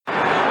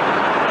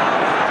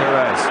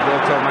Perez.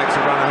 Wiltor makes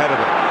a run ahead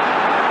of him.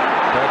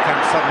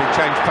 Bergkamp suddenly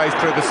changed pace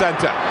through the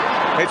centre.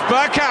 It's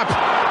Bergkamp!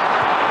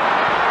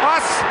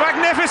 That's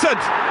magnificent!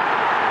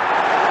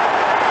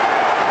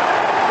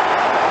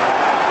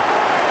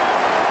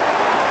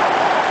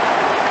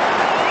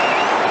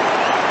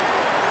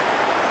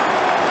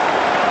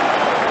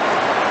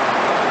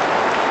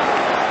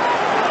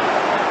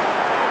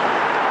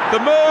 The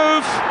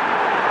move,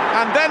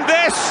 and then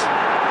this,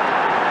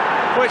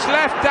 which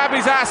left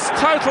Dabizas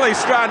totally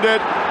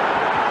stranded.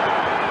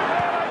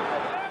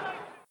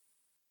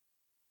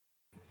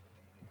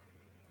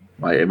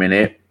 Wait a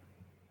minute.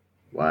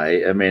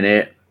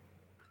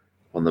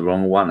 On the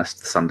wrong one. That's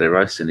the Sunday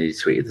roast, and he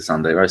tweeted the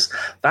Sunday roast.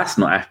 That's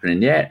not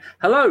happening yet.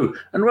 Hello,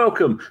 and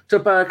welcome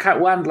to Bergkamp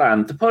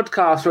Wandland, the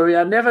podcast where we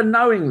are never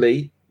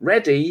knowingly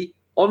ready,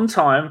 on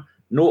time,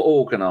 nor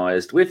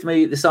organised. With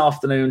me this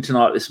afternoon,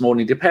 tonight, this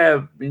morning,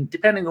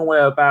 depending on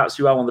whereabouts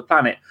you are on the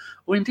planet,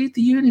 or indeed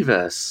the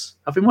universe.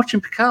 I've been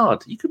watching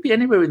Picard. You could be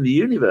anywhere in the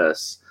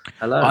universe.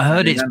 Hello. I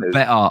heard it's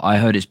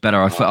better.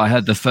 I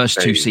heard the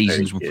first two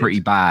seasons were pretty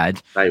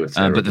bad,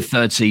 but the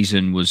third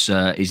season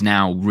is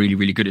now really,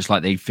 really good. It's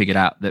like they figured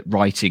out that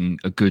writing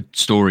a good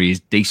story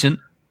is decent.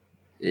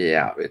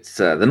 Yeah, it's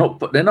they're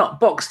not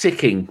box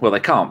ticking. Well,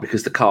 they can't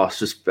because the cast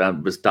just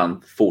was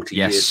done 40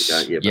 years ago.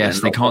 Yeah,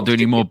 yes, they can't do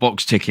any more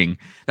box ticking.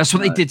 That's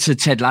what they did to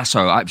Ted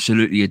Lasso. I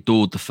absolutely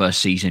adored the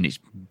first season. It's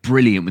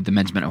brilliant with the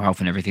men's mental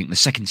health and everything. The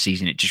second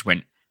season, it just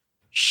went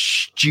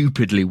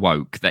stupidly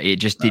woke that it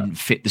just didn't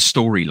fit the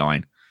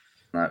storyline.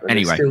 No,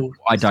 anyway,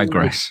 I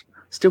digress.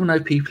 Still no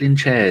people in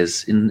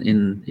chairs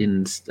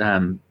in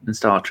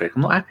Star Trek.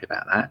 I'm not happy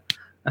about that.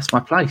 That's my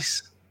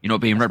place. You're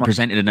not being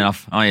represented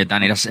enough, are you,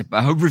 Danny? That's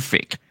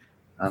horrific.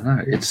 I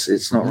know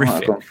it's not horrific.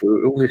 Right. I've gone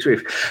through all this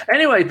riff.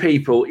 Anyway,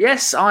 people,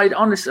 yes,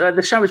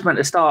 the show was meant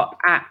to start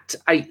at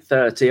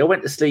 8:30. I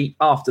went to sleep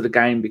after the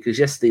game because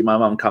yesterday my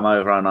mum come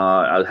over and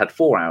I had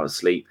 4 hours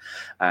sleep,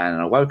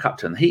 and I woke up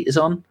to the heaters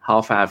on.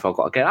 Half hour I've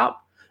got to get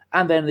up,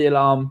 and then the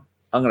alarm.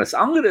 I'm going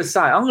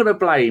to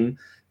blame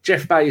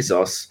Jeff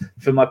Bezos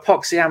for my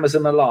poxy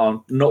Amazon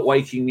alarm not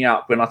waking me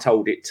up when I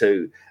told it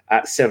to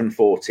at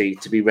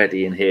 7:40 to be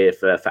ready in here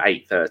for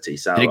 8:30.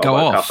 So did it go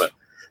off?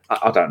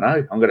 I don't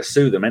know. I'm going to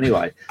sue them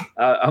anyway.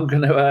 I'm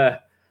going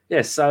to.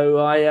 So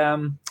I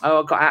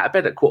got out of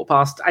bed at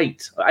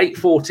 8:15,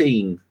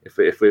 8:14 if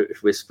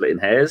we're splitting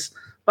hairs.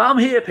 But I'm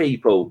here,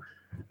 people.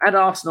 And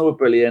Arsenal are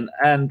brilliant.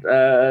 And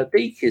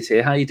Deke is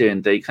here. How you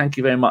doing, Deke? Thank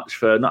you very much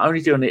for not only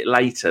doing it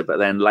later, but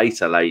then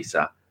later.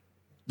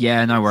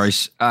 Yeah, no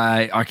worries.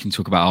 I can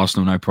talk about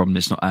Arsenal, no problem.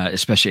 It's not,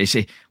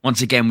 especially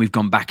once again we've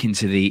gone back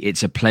into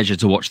it's a pleasure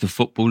to watch the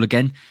football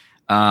again.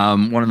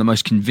 One of the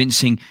most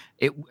convincing.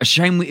 A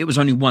shame it was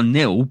only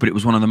 1-0, but it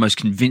was one of the most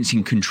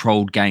convincing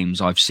controlled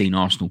games I've seen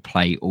Arsenal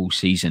play all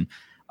season.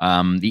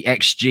 The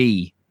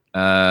XG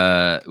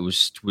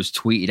was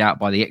tweeted out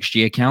by the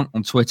XG account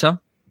on Twitter.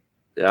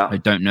 Yeah, I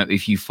don't know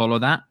if you follow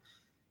that.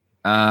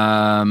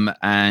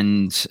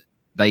 And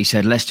they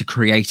said Leicester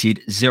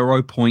created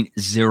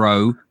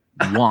 0.01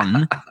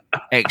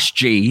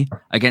 XG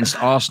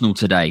against Arsenal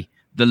today,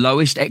 the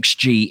lowest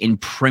XG in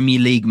Premier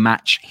League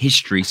match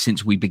history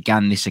since we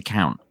began this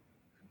account.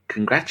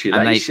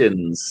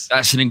 Congratulations!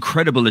 That's an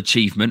incredible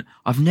achievement.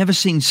 I've never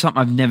seen an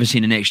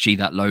XG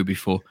that low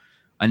before.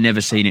 I never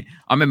seen it.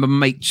 I remember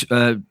mate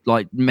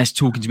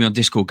talking to me on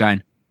Discord,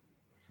 going,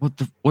 "What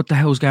the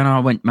hell's going on?" I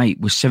went, "Mate,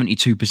 we're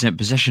 72%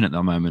 possession at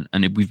the moment,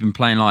 and we've been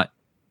playing like."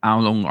 How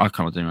long? I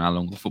can't know how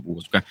long the football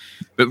was going,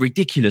 but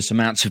ridiculous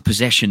amounts of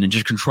possession and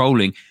just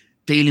controlling,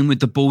 dealing with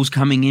the balls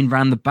coming in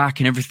round the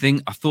back and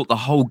everything. I thought the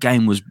whole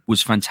game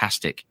was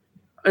fantastic.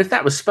 If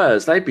that was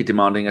Spurs, they'd be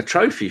demanding a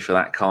trophy for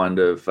that kind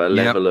of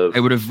level of.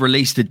 It would have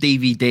released a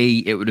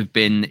DVD. It would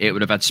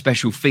have had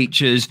special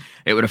features.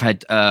 It would have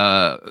had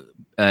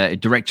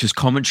director's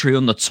commentary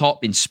on the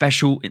top in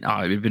special. It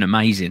would have been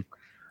amazing.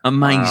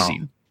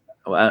 Amazing.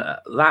 Wow. Well,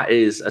 that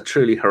is a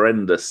truly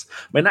horrendous.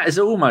 I mean, that is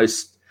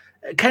almost.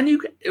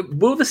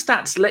 Will the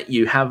stats let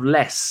you have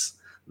less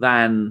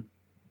than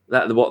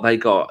what they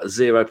got,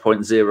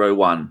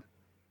 0.01?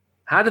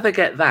 How did they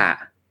get that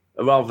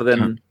rather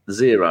than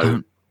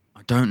 0?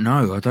 I don't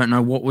know. I don't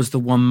know what was the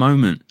one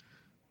moment.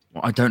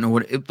 I don't know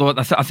what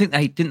I think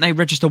they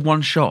register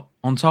one shot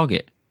on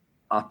target.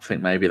 I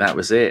think maybe that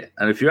was it.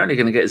 And if you're only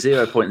going to get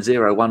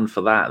 0.01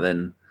 for that,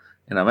 then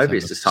maybe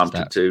it's just time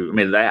to. I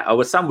mean,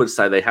 some would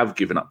say they have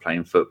given up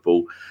playing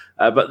football,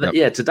 but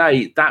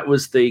today that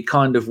was the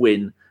kind of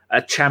win.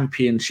 A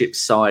championship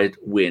side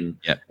win.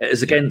 Yep. It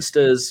was against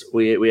us.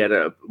 We had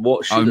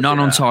none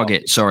on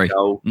target. Sorry,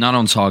 none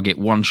on target.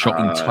 One shot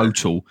in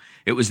total.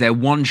 It was their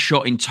one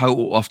shot in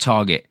total off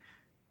target.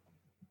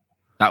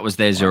 That was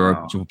their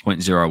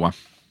 0.01.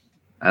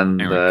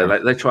 And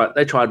they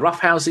tried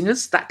roughhousing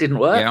us. That didn't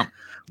work.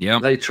 Yeah.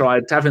 They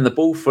tried having the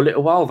ball for a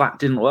little while. That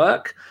didn't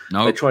work.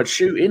 No. They tried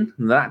shooting.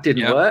 That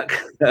didn't work.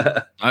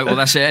 Well,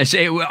 that's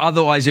it.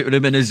 Otherwise, it would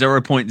have been a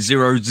 0.00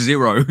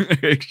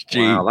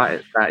 XG. Wow,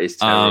 that is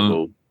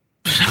terrible.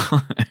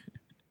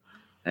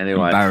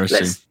 Anyway,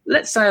 Embarrassing.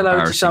 let's say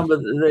hello to some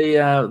of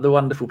the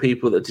wonderful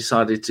people that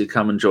decided to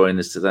come and join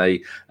us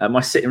today.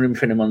 My sitting room,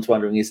 if anyone's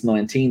wondering, is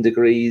 19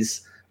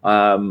 degrees.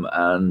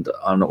 And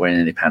I'm not wearing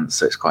any pants,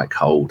 so it's quite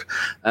cold.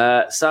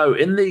 So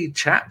in the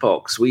chat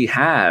box, we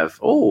have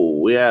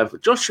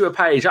Joshua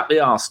Page up the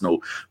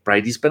Arsenal,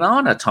 Brady's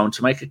banana, time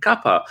to make a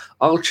cuppa.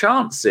 I'll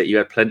chance it. You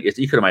had plenty.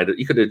 You could have made it.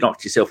 You could have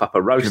knocked yourself up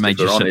a roaster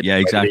on it. Yeah,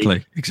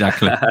 exactly.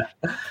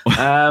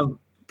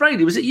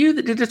 Brady, was it you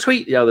that did a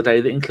tweet the other day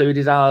that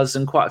included us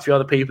and quite a few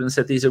other people and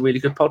said these are really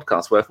good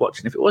podcasts worth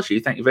watching? If it was you,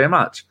 thank you very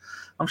much.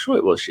 I'm sure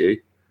it was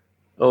you.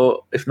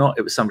 Or if not,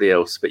 it was somebody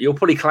else. But you'll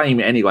probably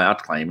claim it anyway. I'd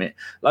claim it.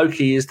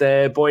 Loki is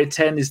there. Boy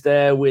 10 is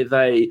there with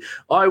I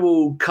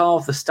will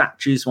carve the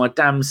statues my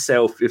damn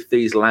self if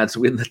these lads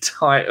win the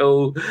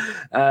title.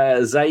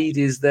 Zaid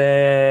is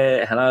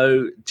there.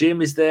 Hello.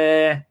 Jim is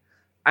there.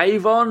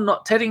 Avon,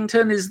 not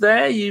Teddington, is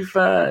there.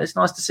 It's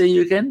nice to see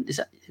you again.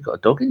 You've got a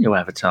dog in your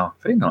avatar.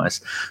 Very nice.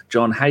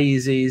 John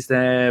Hazy is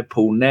there.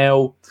 Paul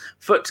Nell.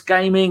 Foot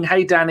Gaming.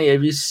 Hey, Danny,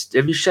 have you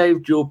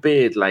shaved your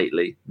beard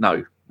lately?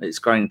 No. It's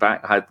growing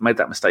back. I had made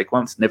that mistake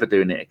once, never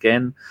doing it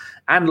again.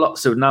 And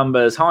lots of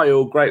numbers. Hi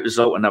all, great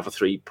result, another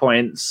 3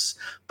 points.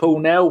 Paul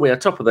Nell, we are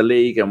top of the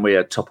league and we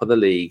are top of the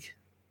league.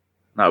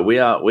 No, we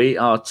are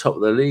top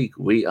of the league.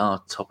 We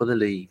are top of the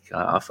league.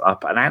 I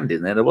put an and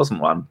in there. There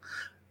wasn't one.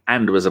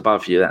 And was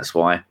above you, that's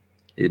why.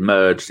 It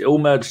merged. It all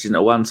merged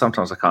into one.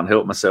 Sometimes I can't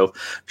help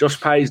myself.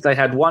 Josh Page, they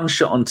had one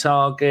shot on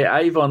target.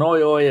 Avon,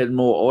 oi, and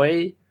more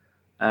oi.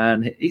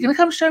 And you're going to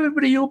come show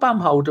everybody your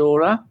bumhole,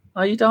 Dora?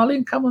 Are you,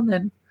 darling? Come on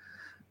then.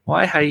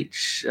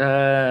 YH,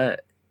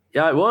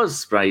 yeah, it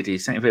was Brady.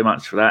 Thank you very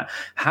much for that.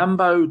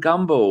 Hambo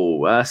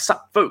Gumball,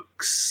 sup,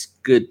 folks?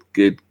 Good.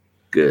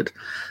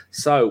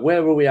 So,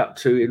 where were we up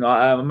to?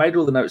 I made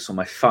all the notes on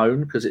my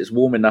phone because it's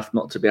warm enough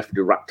not to be able to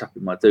be wrapped up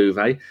in my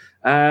duvet.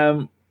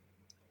 But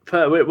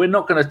we're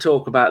not going to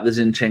talk about the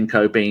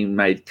Zinchenko being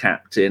made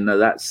captain.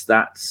 That's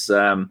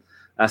a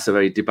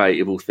very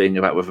debatable thing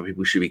about whether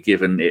people should be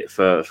given it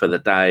for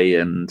the day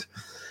and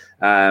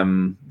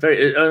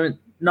very.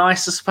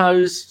 Nice, I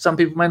suppose. Some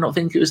people may not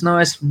think it was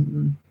nice.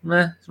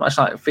 It's much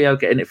like Theo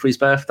getting it for his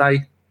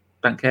birthday.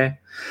 Don't care.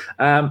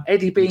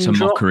 Eddie being it's a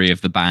mockery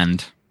of the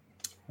band.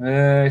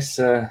 It's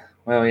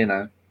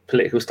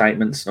political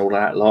statements and all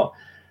that lot.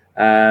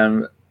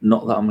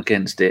 Not that I'm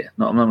against it.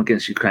 Not that I'm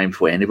against Ukraine.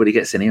 Before anybody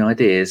gets any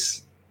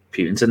ideas,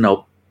 Putin's a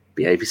knob.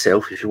 Behave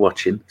yourself if you're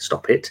watching.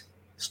 Stop it.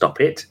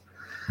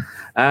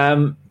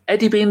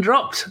 Eddie being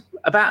dropped.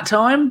 About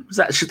time.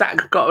 Should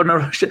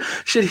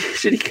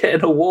he get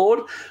an award?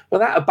 Was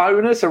that a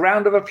bonus? A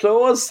round of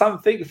applause?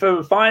 Something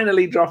for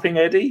finally dropping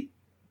Eddie?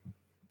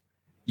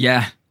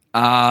 Yeah.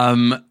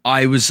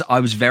 I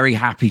was very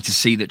happy to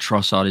see that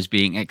Trossard is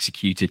being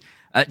executed.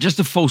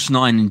 Just a false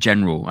 9 in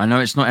general. I know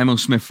it's not Emil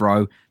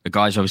Smith-Rowe. The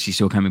guy's obviously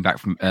still coming back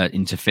from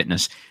into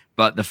fitness.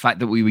 But the fact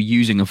that we were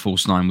using a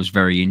false 9 was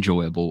very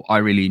enjoyable. I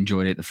really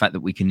enjoyed it. The fact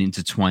that we can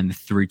intertwine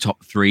the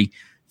top three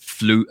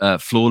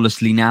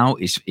flawlessly now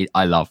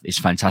I love. It's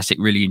fantastic.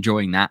 Really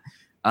enjoying that.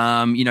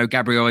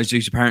 Gabriel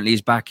Jesus apparently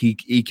is back. He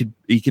could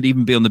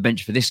even be on the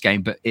bench for this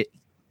game, but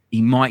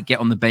he might get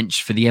on the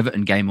bench for the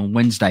Everton game on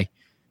Wednesday.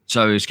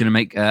 So it's going to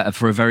make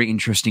for a very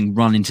interesting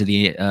run into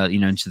the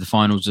into the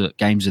finals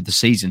games of the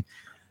season.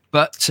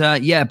 But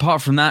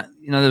apart from that,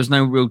 there was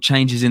no real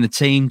changes in the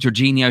team.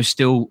 Jorginho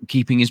still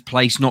keeping his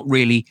place, not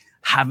really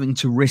having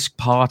to risk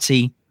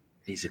Partey,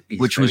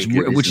 which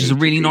is a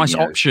really nice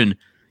option.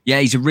 Yeah,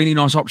 he's a really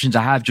nice option to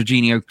have.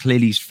 Jorginho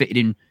clearly has fitted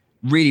in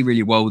really,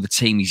 really well with the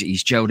team.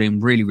 He's gelled in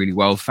really, really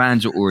well.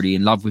 Fans are already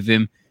in love with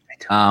him.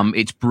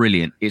 It's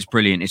brilliant.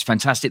 It's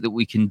fantastic that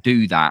we can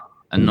do that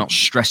and not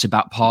stress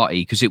about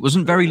Partey, because it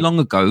wasn't very long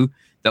ago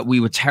that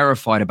we were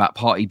terrified about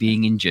Partey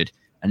being injured.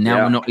 And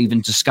now we're not even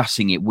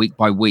discussing it week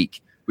by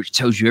week, which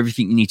tells you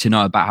everything you need to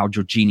know about how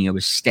Jorginho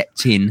has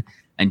stepped in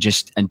and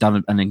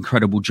done an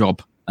incredible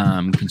job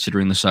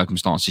considering the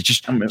circumstances.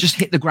 Just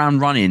hit the ground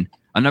running.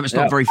 I know it's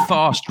not very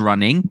fast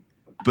running,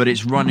 but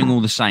it's running all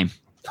the same.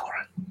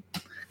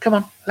 Come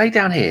on, lay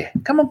down here.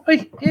 Come on,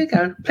 here you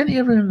go. Plenty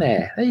of room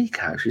there. There you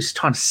go. She's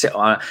trying to sit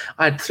on.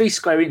 I had 3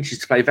 square inches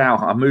to play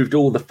Valheim. I moved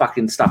all the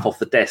fucking stuff off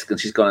the desk and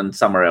she's gone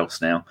somewhere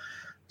else now.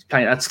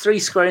 That's 3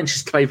 square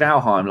inches to play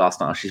Valheim last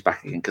night. She's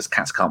back again because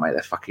cats can't make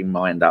their fucking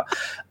mind up.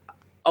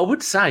 I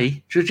would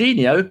say,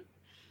 Jorginho,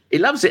 he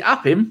loves it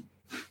up him.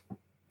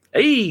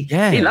 He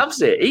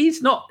loves it.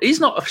 He's not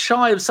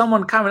shy of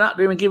someone coming up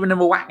to him and giving him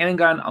a whack and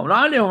going, oh,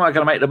 not only am I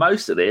going to make the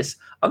most of this,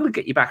 I'm going to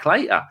get you back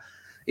later.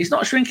 He's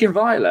not shrinking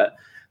violet.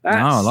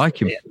 I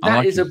like him.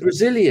 That is a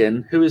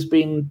Brazilian who has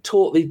been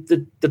taught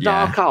the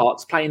dark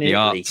arts playing in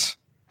Italy.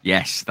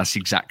 Yes, that's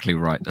exactly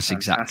right. That's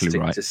exactly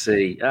right. To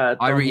see.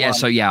 I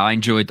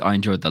enjoyed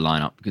the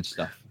lineup. Good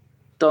stuff.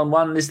 Don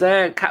 1 is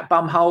there. Cat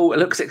Bumhole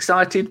looks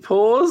excited.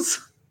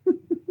 Pause.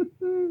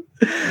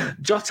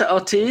 Jota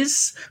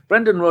Ortiz,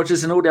 Brendan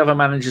Rodgers and all the other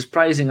managers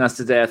praising us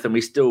to death, and we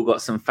still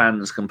got some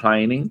fans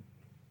complaining.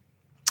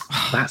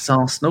 That's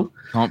Arsenal.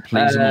 Can't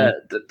please them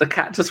all. The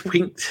cat just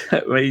winked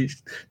at me.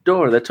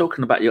 Dora, they're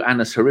talking about your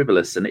Annus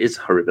Horribilis, and it is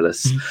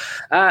horribilis.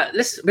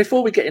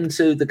 Before we get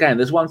into the game,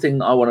 there's one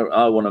thing I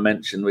want to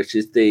mention, which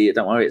is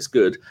don't worry, it's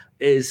good,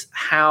 is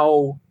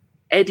how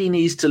Eddie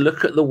needs to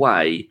look at the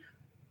way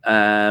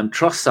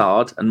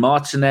Trossard and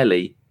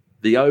Martinelli,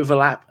 the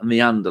overlap and the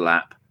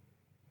underlap.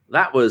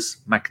 That was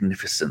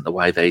magnificent, the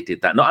way they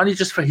did that. Not only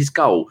just for his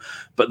goal,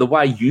 but the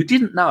way you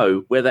didn't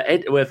know whether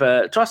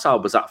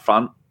Trossard was up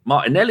front,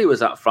 Martinelli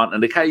was up front,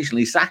 and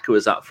occasionally Saka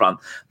was up front.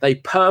 They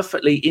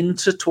perfectly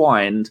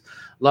intertwined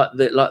like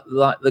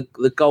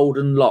the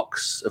golden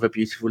locks of a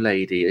beautiful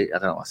lady. I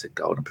don't know why I said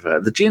gold. I prefer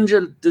the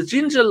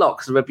ginger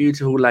locks of a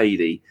beautiful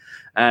lady,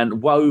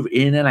 and wove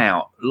in and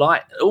out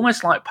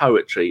almost like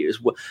poetry.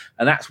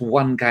 And that's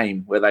one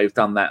game where they've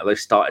done that. They've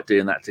started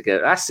doing that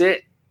together. That's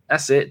it.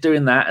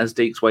 Doing that as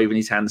Deke's waving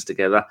his hands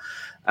together.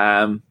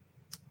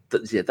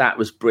 That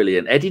was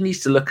brilliant. Eddie needs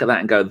to look at that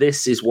and go,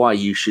 this is why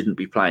you shouldn't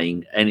be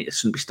playing and it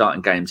shouldn't be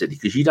starting games, Eddie,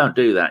 because you don't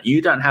do that. You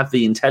don't have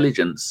the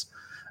intelligence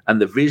and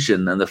the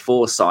vision and the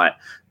foresight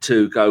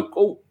to go,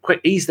 oh,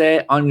 quick, he's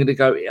there, I'm going to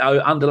go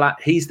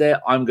underlap. He's there,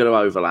 I'm going to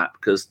overlap,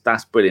 because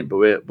that's brilliant.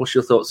 But what's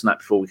your thoughts on that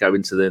before we go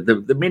into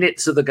the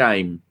minutes of the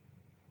game?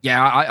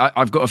 Yeah,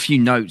 I've got a few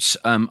notes.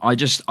 I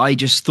just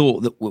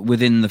thought that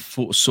within the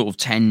sort of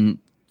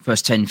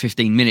first 10,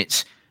 15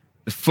 minutes,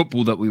 the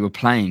football that we were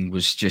playing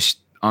was just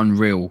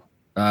unreal.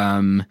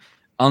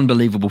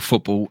 Unbelievable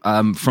football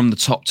from the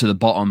top to the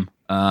bottom.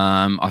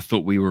 I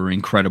thought we were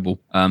incredible.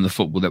 The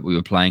football that we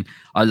were playing,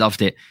 I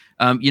loved it.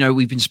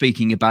 We've been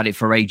speaking about it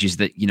for ages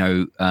that,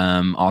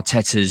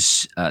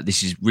 Arteta's,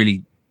 this is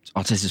really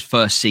Arteta's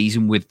first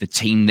season with the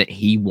team that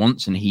he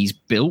wants and he's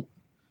built.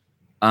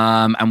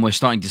 And we're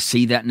starting to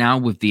see that now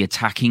with the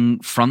attacking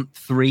front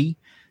three.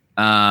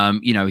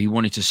 He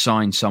wanted to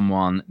sign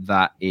someone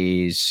that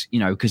is,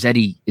 because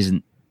Eddie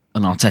isn't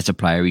an Arteta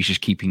player. He's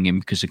just keeping him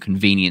because of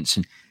convenience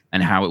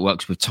and how it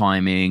works with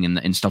timing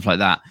and stuff like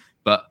that.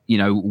 But,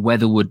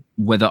 whether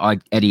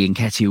Eddie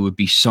Nketiah would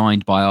be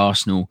signed by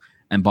Arsenal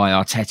and by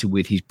Arteta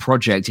with his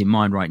project in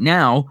mind right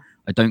now,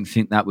 I don't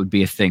think that would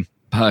be a thing,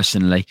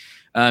 personally.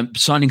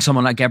 Signing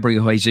someone like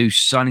Gabriel Jesus,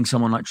 signing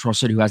someone like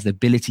Trossard, who has the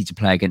ability to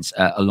play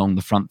along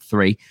the front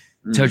three,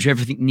 tells you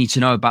everything you need to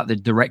know about the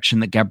direction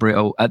that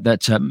Mikel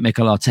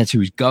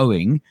Arteta is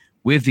going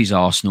with his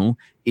Arsenal,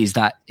 is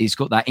that it's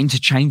got that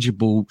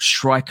interchangeable,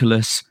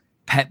 strikerless,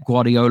 Pep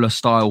Guardiola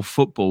style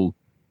football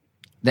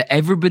that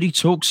everybody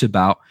talks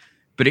about.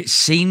 But it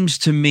seems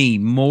to me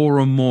more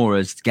and more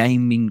as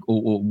gaming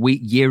or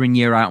week, year in,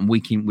 year out and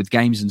week in with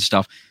games and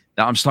stuff,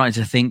 that I'm starting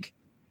to think,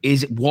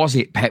 was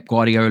it Pep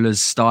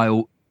Guardiola's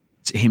style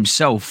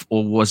himself,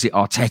 or was it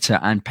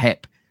Arteta and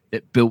Pep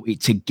that built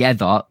it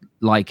together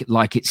like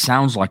it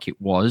sounds like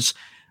it was?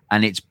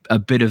 And it's a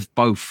bit of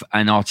both.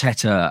 And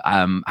Arteta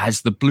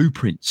has the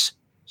blueprints,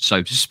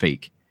 so to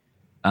speak,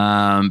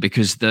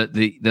 because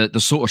the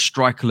sort of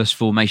strikerless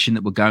formation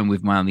that we're going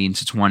with now, the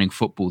intertwining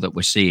football that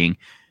we're seeing,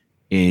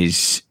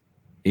 it's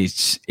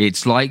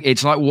like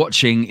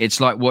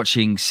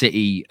watching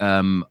City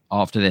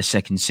after their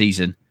second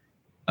season,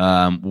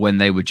 when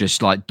they were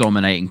just like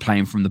dominating,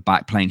 playing from the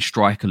back, playing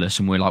strikerless,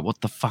 and we're like, what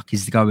the fuck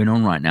is going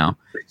on right now?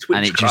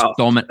 And it just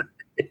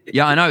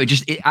Yeah, I know.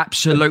 It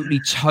absolutely,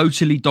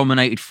 totally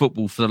dominated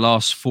football for the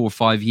last 4 or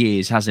 5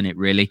 years, hasn't it?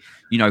 Really,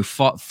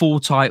 4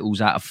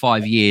 titles out of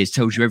 5 years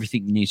tells you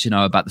everything you need to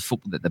know about the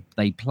football that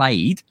they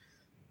played.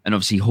 And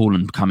obviously,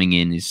 Haaland coming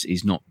in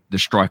is not the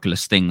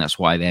strikerless thing. That's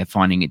why they're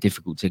finding it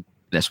difficult to.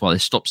 That's why they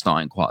stopped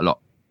starting quite a lot,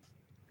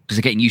 because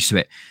they're getting used to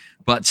it.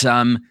 But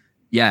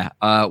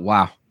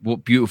wow,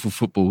 what beautiful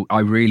football! I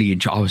really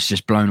enjoy. I was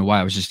just blown away.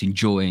 I was just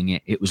enjoying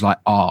it. It was like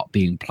art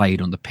being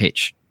played on the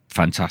pitch.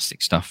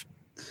 Fantastic stuff.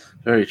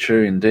 Very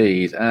true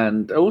indeed.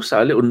 And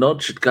also a little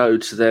nod should go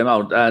to them.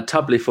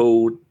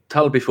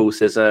 Tulbyfall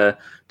says,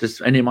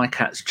 does any of my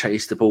cats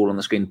chase the ball on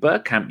the screen?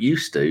 Bergkamp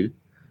used to,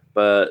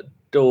 but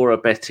Dora,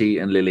 Betty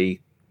and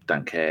Lily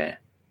don't care.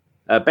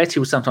 Betty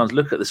will sometimes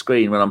look at the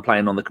screen when I'm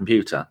playing on the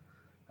computer,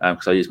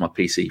 because I use my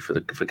PC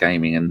for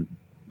gaming, and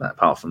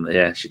apart from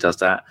that, she does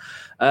that.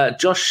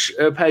 Josh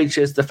Page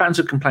says, the fans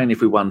would complain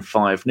if we won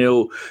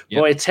 5-0. Yep.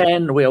 Boy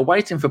 10, we are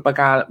waiting for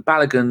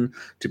Balogun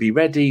to be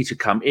ready to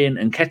come in,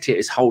 and Nketiah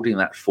is holding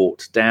that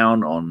fort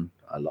down on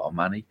a lot of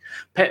money.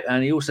 Pep,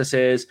 and he also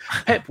says,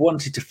 Pep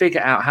wanted to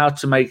figure out how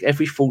to make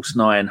every false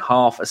nine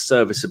half as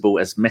serviceable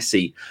as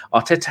Messi.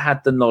 Arteta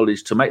had the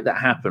knowledge to make that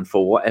happen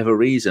for whatever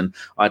reason.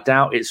 I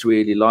doubt it's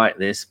really like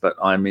this, but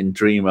I'm in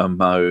dreamer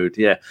mode.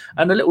 Yeah.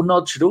 And a little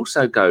nod should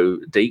also go,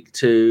 Deke,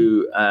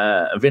 to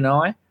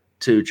Vinay,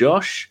 to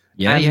Josh,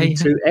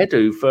 to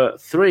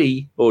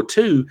Edu for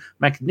 2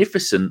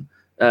 magnificent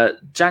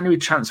January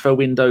transfer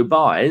window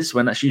buys,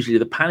 when that's usually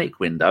the panic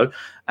window.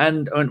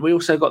 And we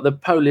also got the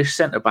Polish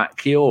centre-back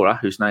Kiora,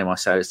 whose name I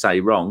say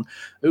wrong,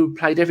 who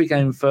played every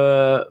game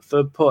for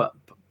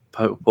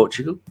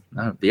Portugal.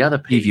 No, the other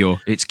Kivior.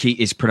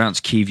 It's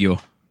pronounced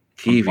Kivior.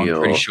 Kivior.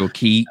 I'm pretty sure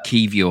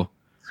Kivior.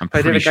 I'm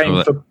played pretty every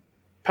game sure for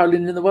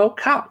Poland in the World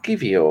Cup.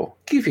 Kiwior.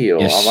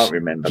 Yes, I won't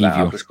remember that.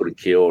 I'll just call it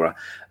Kiora.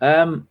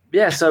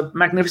 So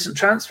magnificent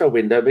transfer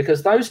window,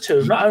 because those two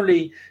have not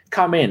only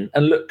come in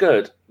and look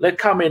good, they've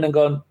come in and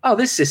gone, oh,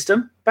 this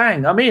system,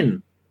 bang, I'm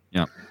in.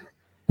 Yeah.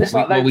 It's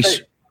like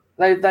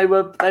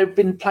they've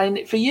been playing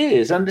it for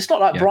years, and it's not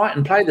like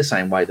Brighton play the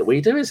same way that we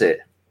do, is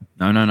it?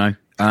 No.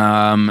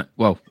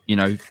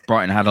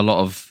 Brighton had a lot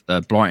of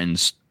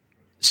Brighton's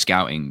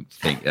scouting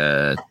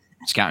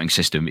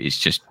system is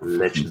just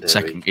legendary.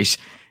 Second.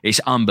 It's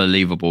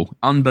unbelievable.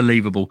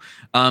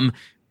 We've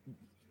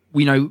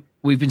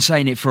been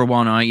saying it for a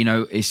while now.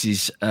 This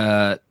is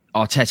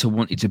Arteta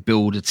wanted to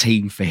build a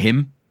team for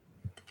him.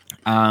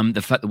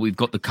 The fact that we've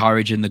got the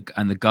courage and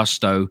the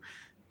gusto.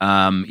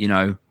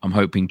 I'm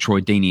hoping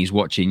Troy Deeney is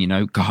watching.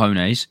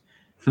 Cojones.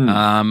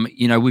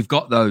 We've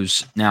got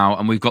those now,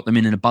 and we've got them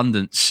in an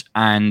abundance,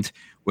 and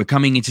we're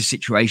coming into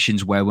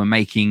situations where we're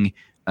making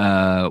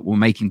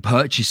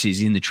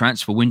purchases in the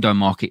transfer window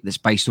market that's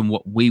based on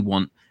what we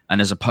want, and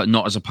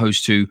not as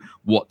opposed to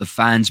what the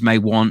fans may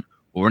want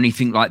or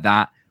anything like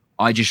that.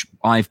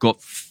 I've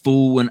got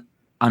full and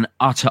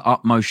utter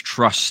utmost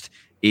trust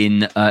in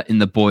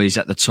the boys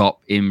at the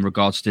top in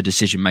regards to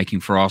decision making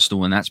for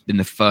Arsenal, and that's been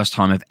the first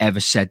time I've ever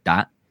said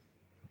that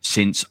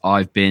since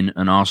I've been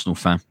an Arsenal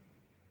fan.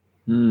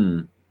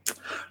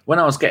 When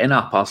I was getting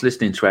up, I was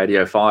listening to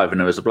Radio 5, and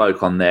there was a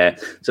bloke on there.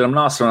 So I'm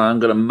last one, I'm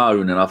going to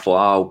moan, and I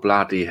thought, oh,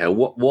 bloody hell,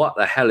 what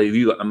the hell have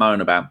you got to moan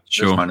about?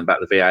 Sure. Just moaning about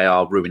the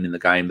VAR ruining the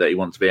game, that he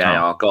wants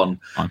VAR gone.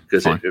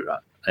 Because it's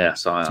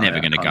never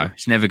going to go.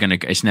 It's never going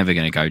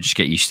to go. Just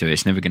get used to it.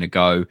 It's never going to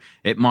go.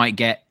 It might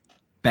get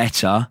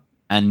better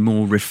and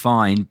more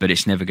refined, but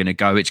it's never going to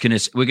go.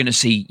 We're going to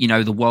see,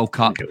 the World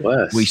Cup.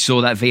 We saw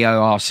that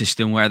VAR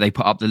system where they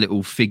put up the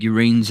little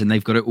figurines and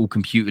they've got it all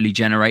computerly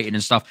generated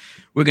and stuff.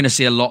 We're going to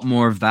see a lot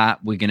more of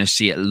that. We're going to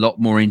see it a lot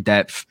more in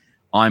depth.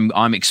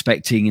 I'm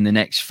expecting in the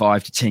next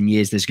 5 to 10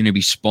 years, there's going to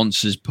be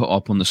sponsors put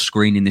up on the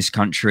screen in this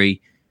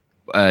country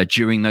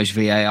during those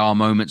VAR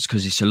moments,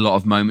 because it's a lot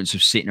of moments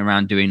of sitting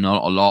around doing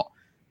not a lot.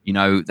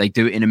 They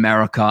do it in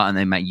America,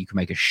 and you can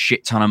make a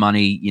shit ton of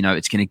money.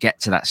 It's going to get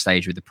to that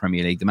stage with the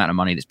Premier League, the amount of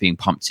money that's being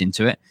pumped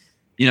into it.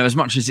 As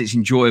much as it's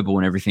enjoyable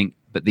and everything,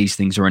 but these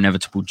things are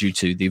inevitable due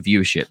to the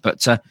viewership.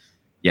 But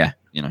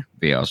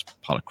VAR's a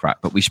pile of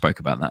crap. But we spoke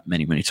about that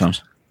many, many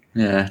times.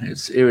 Yeah,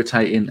 it's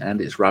irritating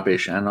and it's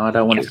rubbish, and I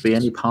don't want it to be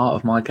any part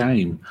of my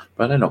game.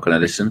 But they're not going to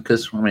listen,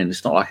 because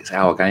it's not like it's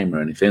our game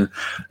or anything.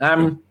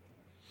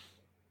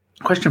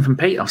 Question from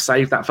Pete. I'll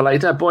save that for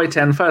later. Boy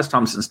 10, first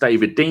time since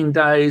David Dean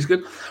days.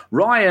 Good.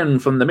 Ryan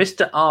from the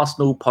Mr.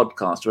 Arsenal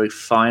podcast. Very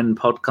fine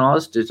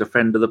podcast. Is a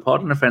friend of the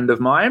pod and a friend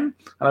of mine.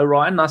 Hello,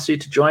 Ryan. Nice of you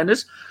to join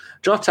us.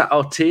 Jota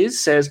Ortiz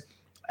says,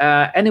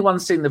 anyone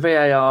seen the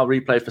VAR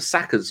replay for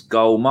Saka's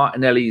goal?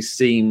 Martinelli's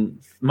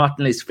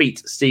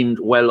feet seemed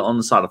well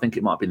onside. I think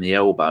it might have been the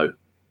elbow.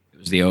 It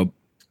was the elbow.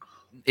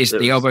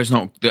 The elbow's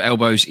not the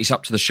elbows. It's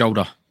up to the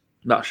shoulder.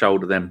 That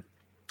shoulder then.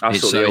 I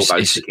saw the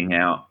elbow sticking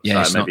out. Yeah,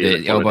 so it's not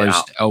the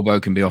elbow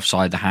can be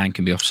offside. The hand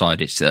can be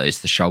offside. It's the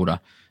shoulder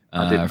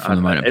from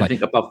the moment of play.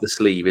 Everything above the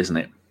sleeve, isn't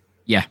it?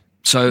 Yeah.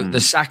 So the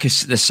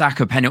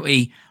Saka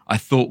penalty, I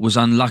thought was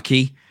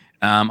unlucky.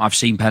 I've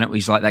seen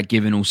penalties like that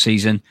given all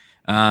season.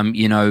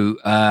 We'll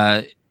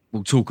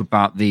talk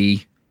about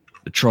the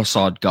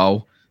Trossard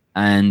goal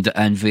and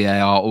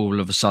VAR all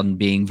of a sudden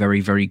being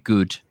very, very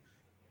good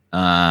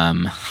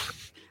and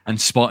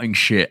spotting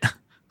shit.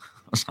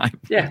 Like,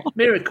 yeah,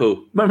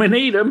 miracle. When we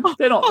need them,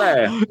 they're not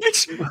there.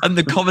 And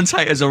the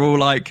commentators are all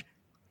like,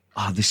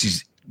 oh, this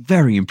is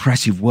very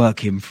impressive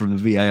work from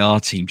the VAR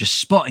team, just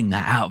spotting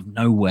that out of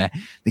nowhere.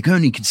 They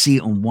only can see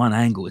it on one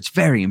angle. It's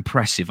very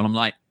impressive. And I'm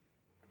like,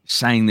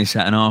 saying this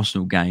at an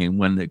Arsenal game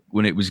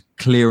when it was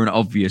clear and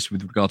obvious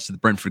with regards to the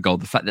Brentford goal,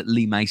 the fact that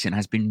Lee Mason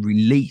has been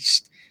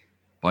released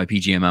by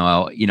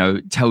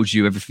PGMOL, tells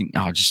you everything.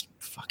 Oh, just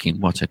fucking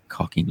what a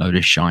cocking load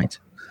of shite.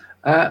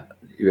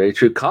 Very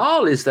true.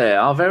 Carl is there,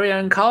 our very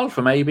own Carl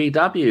from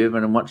ABW.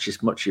 And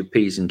watch your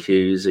P's and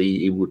Q's.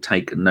 He will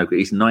take no.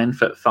 He's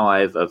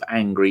 9'5" of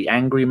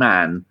angry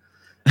man,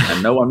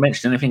 and no one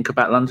mentioned anything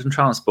about London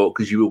Transport,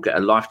 because you will get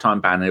a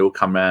lifetime ban. They will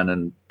come around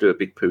and do a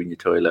big poo in your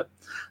toilet.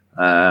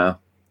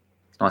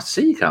 Nice to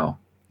see you, Carl.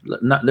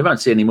 No, they won't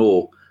see any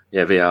more.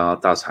 Yeah,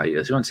 VR does hate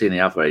us. You won't see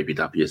any other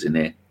ABWs in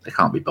here. They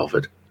can't be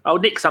bothered. Oh,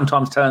 Nick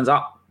sometimes turns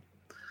up.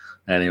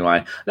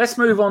 Anyway, let's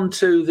move on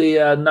to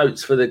the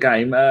notes for the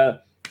game.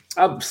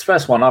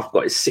 First one I've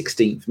got is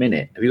 16th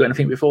minute. Have you got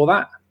anything before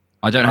that?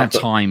 I don't have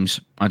times.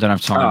 Oh, okay.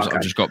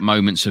 I've just got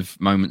moments of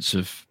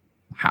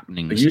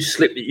happenings.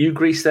 You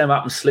grease them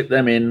up and slip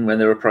them in when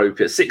they're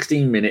appropriate.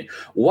 16 minute,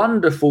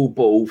 wonderful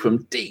ball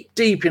from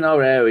deep in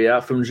our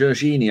area from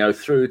Jorginho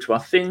through to, I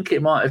think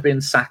it might have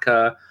been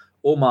Saka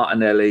or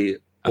Martinelli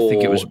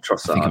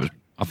Trossard.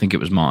 I think it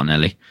was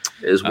Martinelli.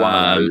 It was one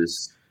of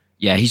those.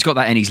 Yeah, he's got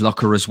that in his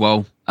locker as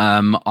well.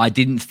 I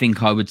didn't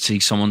think I would see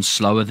someone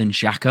slower than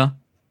Xhaka,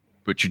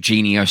 but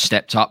Jorginho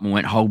stepped up and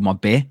went, hold my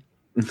beer.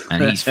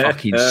 And he's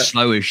fucking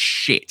slow as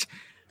shit.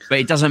 But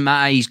it doesn't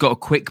matter. He's got a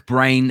quick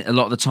brain. A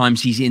lot of the times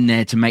he's in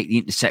there to make the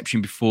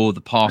interception before the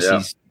pass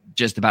is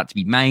just about to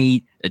be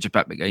made. Just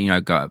about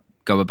to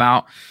go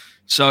about.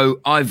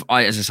 So as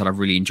I said, I've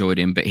really enjoyed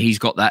him. But he's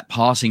got that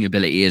passing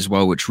ability as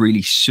well, which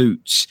really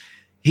suits.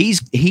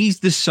 He's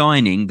the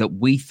signing that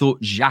we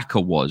thought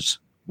Xhaka was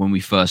when we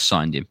first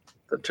signed him.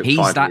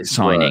 He's that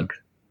signing.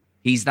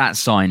 He's that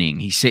signing.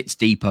 He sits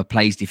deeper,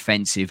 plays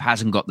defensive,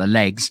 hasn't got the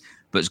legs,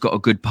 but's got a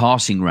good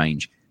passing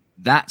range.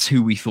 That's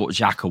who we thought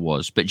Xhaka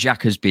was. But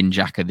Xhaka's been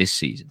Xhaka this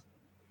season.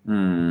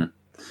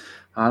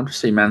 I'll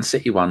just see Man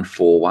City won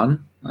 4-1.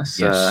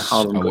 That's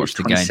Haaland got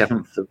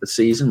 27th of the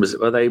season.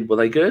 Were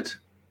they good?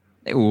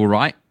 They were all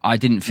right. I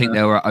didn't think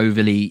they were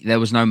overly. There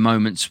was no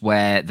moments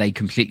where they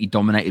completely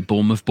dominated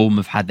Bournemouth.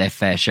 Bournemouth had their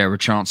fair share of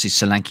chances.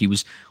 Solanke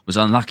was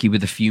unlucky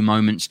with a few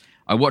moments.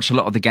 I watch a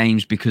lot of the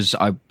games because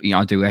I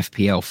do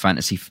FPL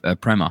fantasy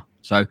Premier.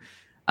 So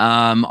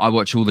I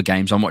watch all the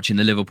games. I'm watching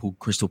the Liverpool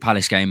Crystal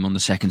Palace game on the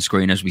second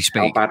screen as we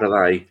speak. How bad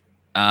are they?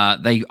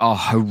 They are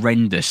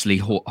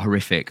horrendously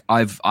horrific.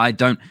 I've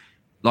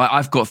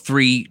got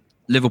 3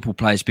 Liverpool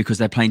players because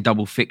they're playing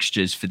double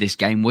fixtures for this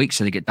game week,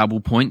 so they get double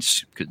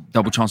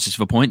chances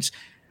for points,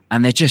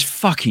 and they're just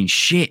fucking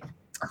shit.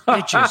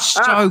 They're just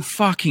so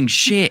fucking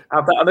shit.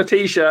 I've got on a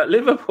t-shirt.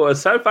 Liverpool are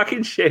so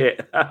fucking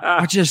shit.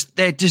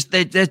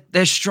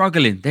 They're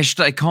struggling.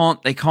 They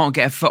can't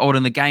get a foothold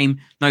in the game.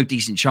 No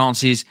decent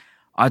chances.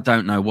 I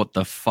don't know what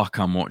the fuck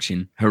I'm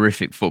watching.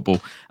 Horrific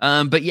football.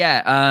 But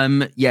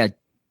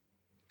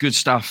good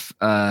stuff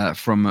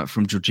from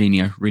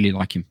Jorginho. Really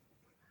like him.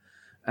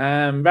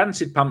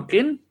 Rancid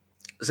Pumpkin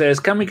says,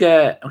 "Can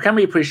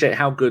we appreciate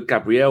how good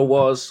Gabriel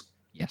was?"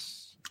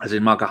 Yes. As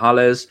in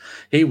Magalhaes,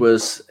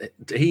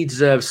 he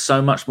deserves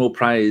so much more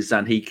praise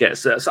than he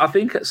gets. So I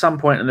think at some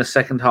point in the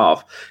second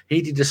half,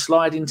 he did a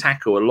sliding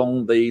tackle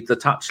along the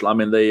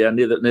touchline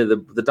near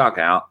the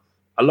dugout,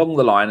 along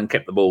the line, and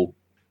kept the ball.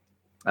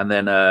 And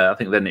then I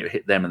think then it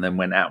hit them and then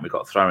went out and we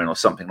got a throw-in or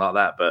something like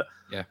that. But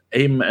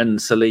him and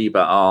Saliba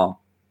are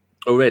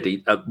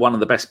already one of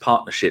the best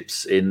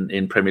partnerships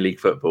in Premier League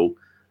football.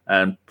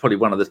 And probably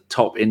one of the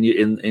top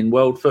in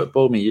world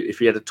football. I mean,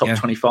 if you had a top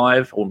 25,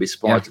 I wouldn't be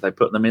surprised if they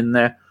put them in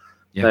there.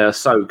 Yeah. They are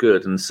so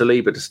good. And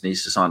Saliba just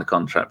needs to sign a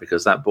contract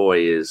because that boy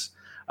is,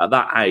 at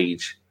that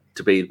age,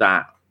 to be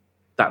that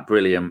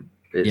brilliant.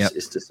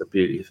 It's just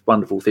a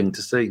wonderful thing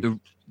to see.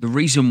 The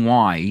reason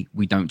why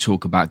we don't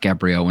talk about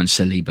Gabriel and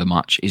Saliba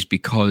much is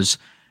because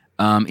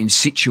in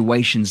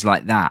situations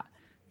like that,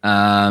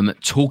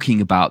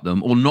 talking about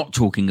them or not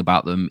talking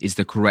about them is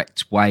the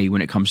correct way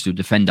when it comes to a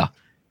defender.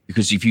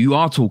 Because if you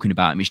are talking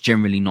about him, it's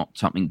generally not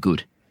something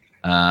good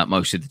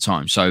most of the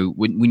time. So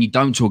when you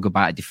don't talk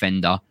about a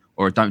defender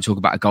or don't talk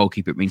about a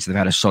goalkeeper, it means they've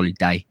had a solid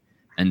day.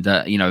 And,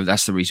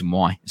 that's the reason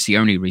why. It's the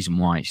only reason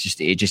why.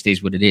 It just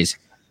is what it is.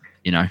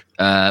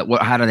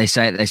 How do they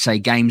say it? They say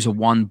games are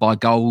won by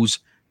goals,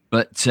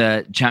 but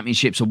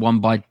championships are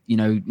won by,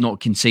 not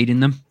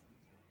conceding them.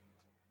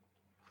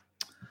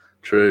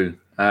 True.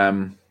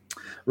 Right.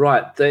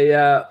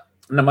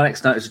 My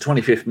next note is the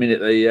 25th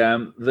minute.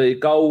 The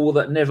goal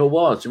that never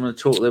was. Do you want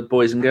to talk the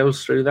boys and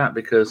girls through that?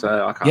 Because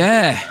I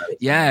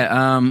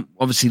can't.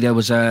 Obviously, there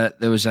was a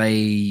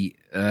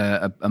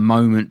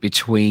moment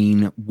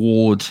between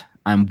Ward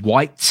and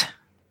White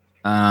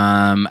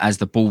as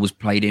the ball was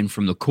played in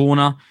from the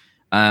corner.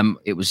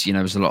 It was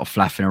there was a lot of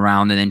flapping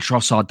around, and then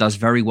Trossard does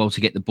very well to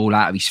get the ball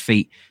out of his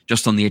feet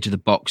just on the edge of the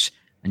box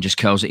and just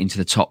curls it into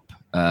the top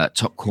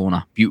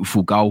corner.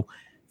 Beautiful goal.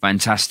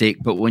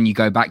 Fantastic. But when you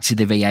go back to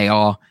the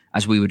VAR,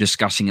 as we were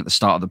discussing at the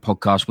start of the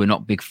podcast, we're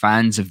not big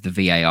fans of the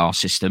VAR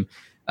system.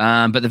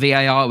 But the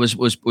VAR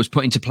was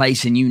put into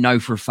place,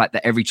 and for a fact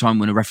that every time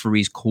when a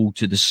referee is called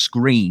to the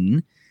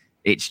screen,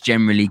 it's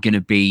generally going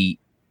to be,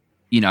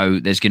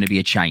 there's going to be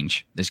a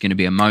change. There's going to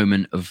be a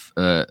moment of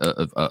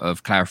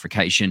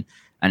clarification,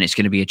 and it's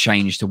going to be a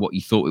change to what you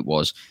thought it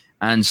was.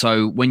 And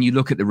so when you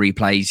look at the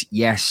replays,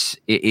 yes,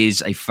 it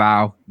is a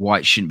foul.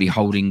 White shouldn't be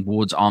holding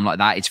Ward's arm like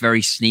that. It's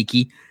very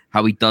sneaky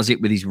how he does it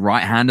with his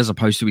right hand as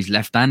opposed to his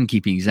left hand,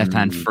 keeping his left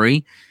hand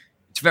free.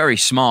 It's very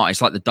smart.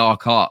 It's like the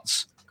dark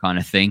arts kind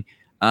of thing.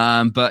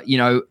 But,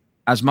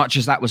 as much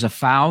as that was a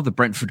foul, the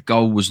Brentford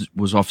goal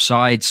was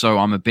offside. So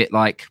I'm a bit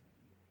like,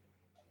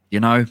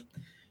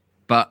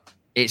 but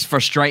it's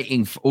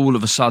frustrating for all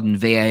of a sudden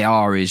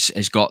VAR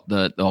has got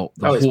the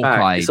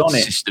Hawkeye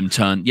system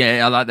turned.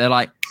 Yeah, they're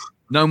like,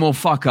 no more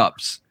fuck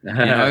ups,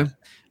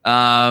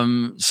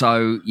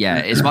 So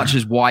as much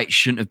as White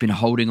shouldn't have been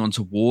holding on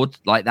to Ward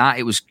like that,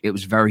 it was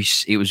very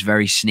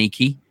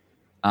sneaky.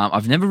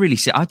 I've never really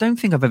seen. I don't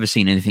think I've ever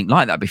seen anything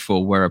like that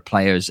before, where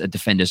a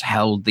defender's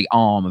held the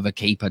arm of a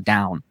keeper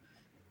down.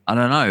 I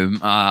don't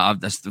know.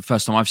 That's the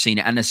first time I've seen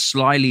it, and as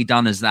slyly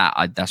done as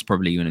that, that's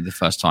probably the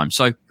first time.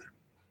 So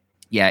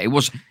it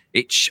was.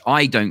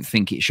 I don't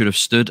think it should have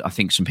stood. I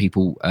think some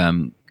people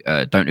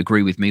don't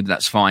agree with me, but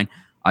that's fine.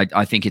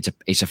 I think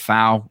it's a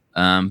foul.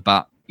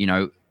 But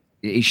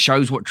it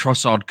shows what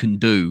Trossard can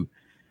do.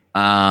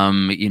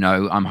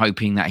 I'm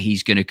hoping that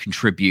he's going to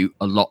contribute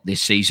a lot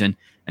this season.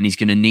 and he's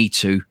going to need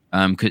to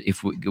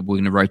if we're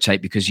going to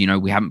rotate because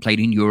we haven't played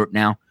in Europe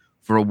now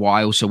for a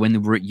while. So when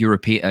the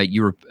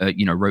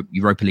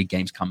Europa League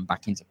games come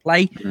back into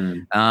play,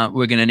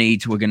 we're going to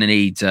need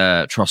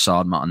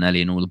Trossard,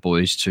 Martinelli, and all the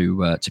boys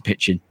to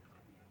pitch in.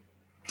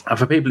 And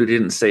for people who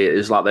didn't see it, it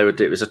was like they would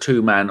do. It was a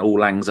 2-man all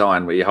lang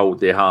syne where you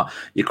hold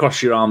you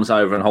cross your arms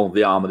over and hold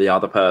the arm of the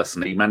other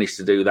person. He managed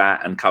to do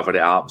that and covered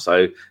it up.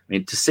 So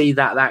to see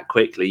that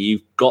quickly,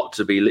 you've got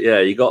to be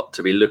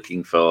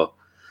looking for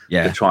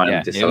to try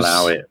and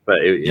disallow it. But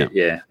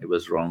it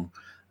was wrong.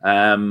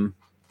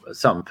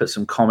 Someone put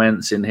some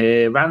comments in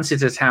here.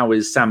 Rancid says, how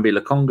is Sambi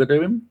Lokonga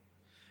doing?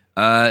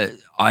 I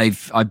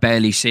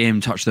barely see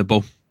him touch the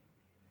ball.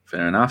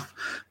 Fair enough.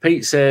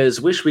 Pete says,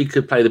 wish we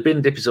could play the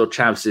Bin Dippers or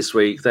Chavs this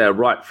week. They are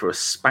ripe for a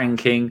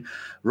spanking.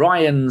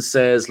 Ryan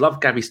says,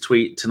 love Gabby's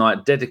tweet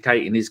tonight,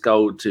 dedicating his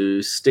goal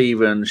to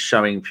Stephen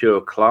showing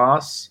pure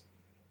class.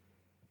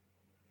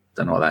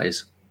 Don't know what that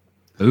is.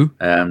 Who?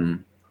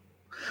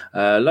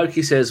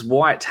 Loki says,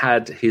 White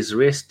had his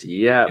wrist.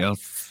 Yeah.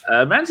 Yes.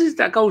 Man says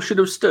that goal should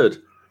have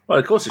stood. Well,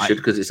 of course it should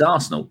because it's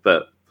Arsenal.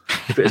 But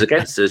if it was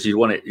against us, you'd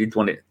want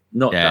it.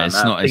 Not yeah, it's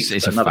not.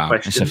 It's a foul.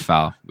 Question. It's a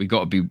foul. You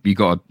got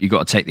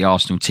to take the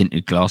Arsenal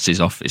tinted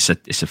glasses off. It's a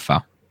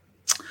foul.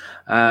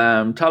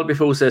 Tyler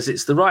Before says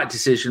it's the right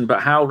decision, but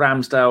how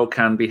Ramsdale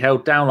can be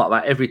held down like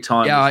that every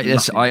time? Yeah,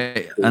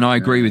 I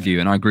agree with you.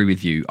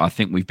 I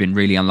think we've been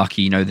really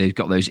unlucky. They've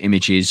got those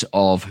images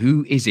of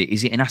who is it?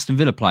 Is it an Aston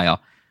Villa player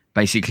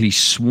basically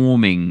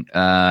swarming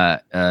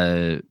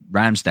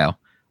Ramsdale?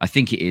 I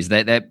think it is.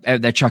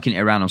 They're chucking it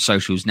around on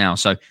socials now.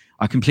 So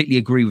I completely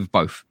agree with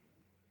both.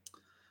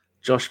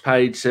 Josh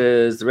Page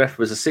says the ref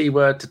was a C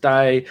word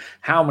today.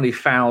 How many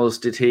fouls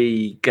did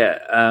he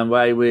get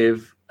away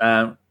with?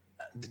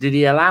 Did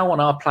he allow on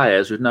our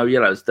players with no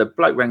yellows? The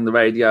bloke rang the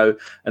radio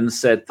and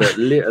said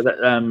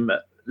that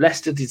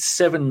Leicester did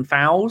 7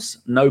 fouls,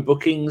 no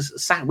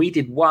bookings. We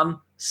did 1.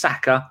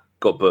 Saka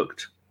got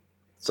booked.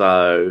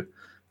 So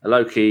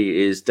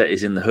Loki is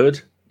in the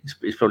hood.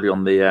 He's probably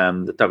on the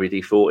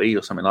WD-40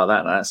 or something like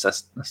that.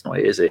 That's not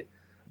it, is it?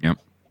 Yep.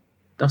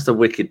 That's the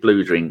wicked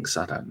blue drinks.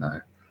 I don't know.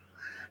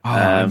 Oh, I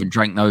haven't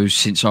drank those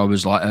since I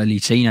was like early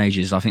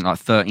teenagers. I think like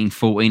 13,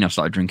 14, I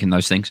started drinking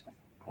those things.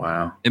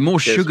 Wow. They're more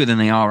sugar than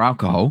they are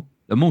alcohol.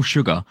 They're more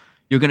sugar.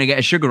 You're going to get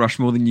a sugar rush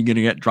more than you're going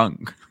to get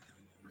drunk.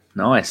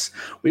 Nice.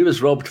 We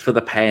was robbed for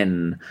the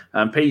pen.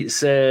 Pete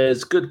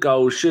says, good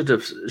goal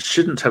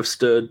shouldn't have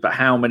stood, but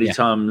how many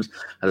times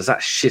does that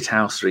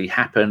shithousery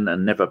happen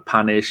and never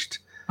punished?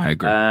 I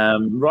agree.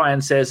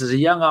 Ryan says, as a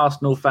young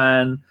Arsenal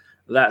fan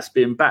that's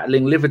been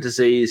battling liver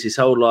disease his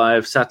whole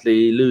life,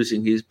 sadly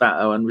losing his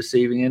battle and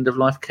receiving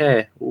end-of-life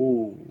care.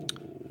 Ooh.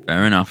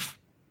 Fair enough.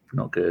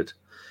 Not good.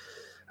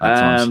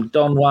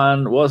 Don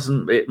Juan,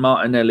 wasn't it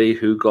Martinelli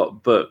who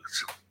got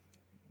booked?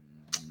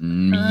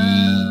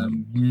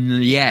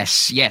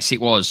 Yes, it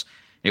was.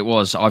 It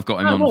was. I've got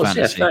him on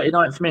fantasy.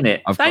 39th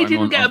minute. They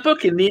didn't get a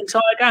booking the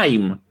entire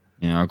game.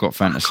 Yeah, I've got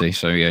fantasy.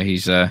 So yeah, he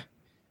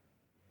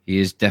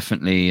is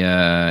definitely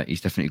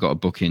got a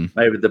booking.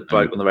 Maybe the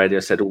bloke on the radio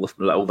said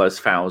all those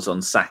fouls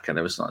on Saka.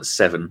 There was like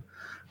 7.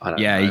 I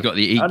don't know. He got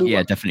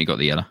definitely got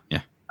the yellow.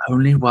 Yeah.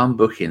 Only 1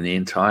 booking the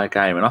entire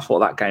game, and I thought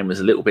that game was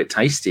a little bit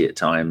tasty at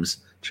times.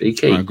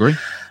 Cheeky. I agree.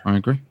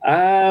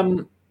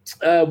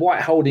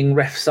 White holding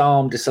ref's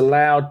arm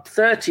disallowed.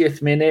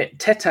 30th minute,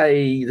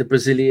 Tete, the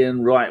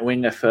Brazilian right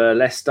winger for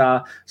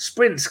Leicester,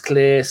 sprints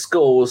clear,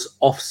 scores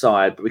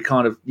offside, but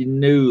you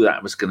knew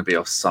that was going to be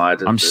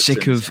offside. I'm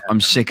sick of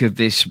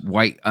this.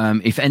 Wait,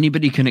 if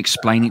anybody can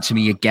explain it to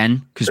me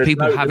again, because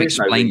people have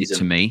explained it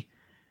to me.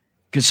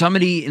 Because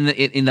somebody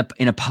in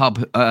a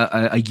pub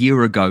a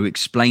year ago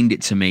explained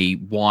it to me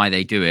why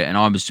they do it, and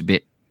I was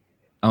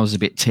a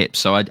bit tipped,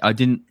 so I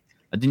didn't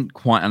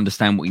quite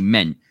understand what he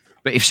meant.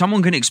 But if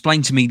someone can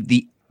explain to me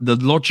the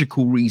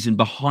logical reason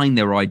behind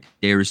their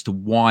idea as to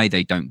why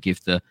they don't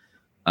give the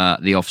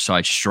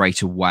offside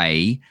straight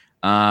away,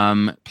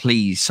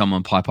 please,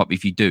 someone pipe up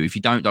if you do. If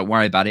you don't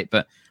worry about it.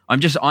 But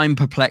I'm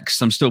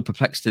perplexed. I'm still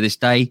perplexed to this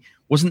day.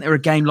 Wasn't there a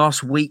game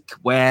last week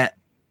where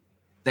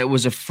there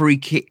was a free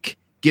kick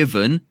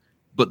given,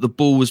 but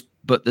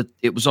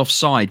it was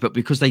offside, but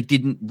because they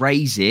didn't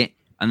raise it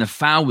and the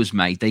foul was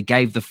made, they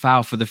gave the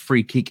foul for the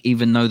free kick,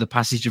 even though the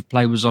passage of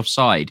play was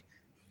offside.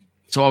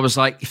 So I was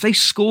like, if they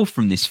score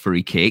from this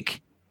free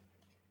kick,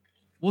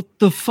 what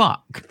the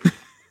fuck?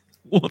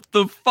 What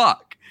the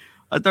fuck?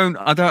 I don't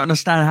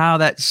understand how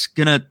that's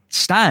gonna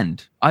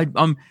stand.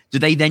 Do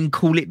they then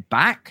call it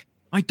back?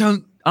 I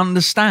don't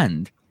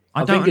understand.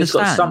 I think it's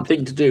got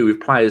something to do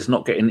with players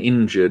not getting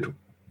injured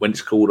when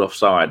it's called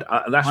offside.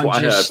 That's what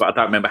I heard, but I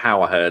don't remember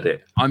how I heard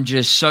it. I'm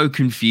just so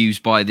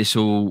confused by this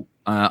all.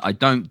 I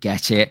don't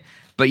get it.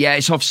 But yeah,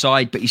 it's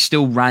offside, but he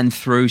still ran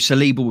through.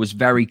 Saliba was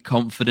very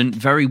confident,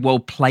 very well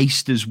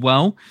placed as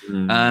well.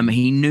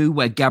 He knew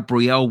where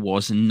Gabriel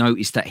was and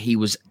noticed that he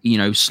was,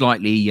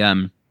 slightly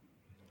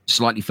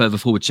further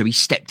forward. So he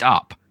stepped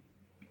up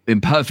in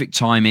perfect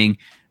timing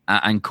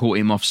and caught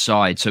him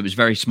offside. So it was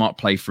very smart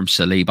play from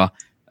Saliba.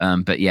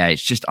 But yeah,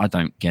 it's just, I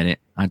don't get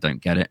it.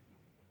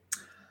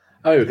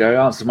 Oh, we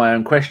go. Answer my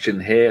own question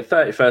here.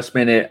 31st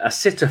minute, a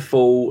Sutter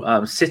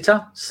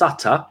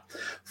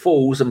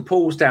falls and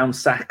pulls down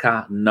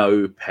Saka.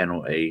 No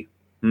penalty.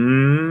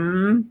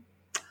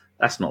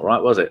 That's not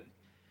right, was it?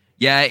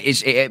 Yeah,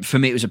 for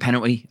me, it was a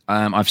penalty.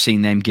 I've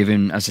seen them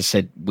given, as I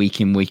said, week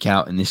in, week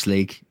out in this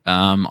league.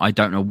 I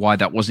don't know why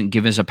that wasn't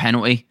given as a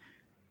penalty.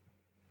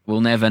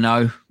 We'll never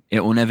know. It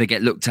will never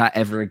get looked at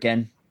ever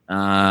again.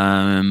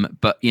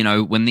 But,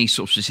 when these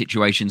sorts of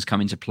situations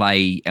come into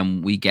play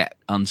and we get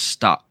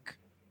unstuck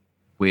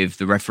with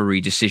the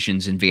referee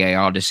decisions and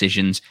VAR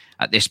decisions,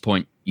 at this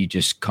point, you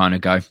just kind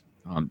of go,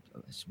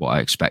 that's what I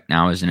expect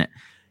now, isn't it?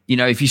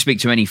 If you speak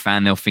to any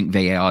fan, they'll think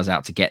VAR is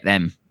out to get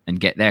them and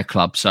get their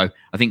club. So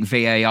I think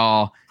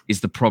VAR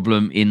is the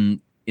problem in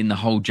the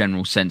whole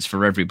general sense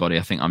for everybody.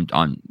 I think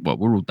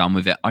we're all done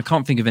with it. I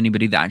can't think of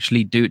anybody that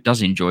actually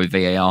does enjoy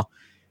VAR.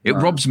 It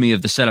robs me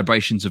of the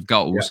celebrations of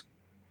goals.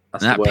 Yeah,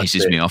 and that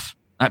pisses me off.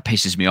 That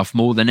pisses me off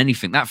more than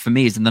anything. That for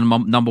me is the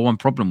number one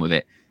problem with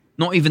it.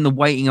 Not even the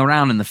waiting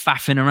around and the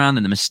faffing around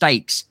and the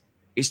mistakes.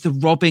 It's the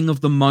robbing of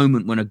the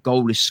moment when a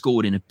goal is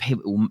scored in a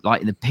pivotal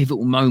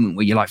moment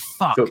where you're like,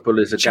 "Fuck!" Football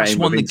is a game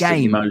won of the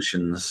game,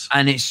 emotions,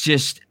 and it's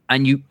just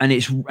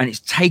it's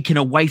taken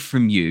away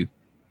from you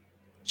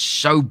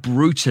so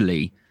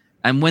brutally.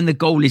 And when the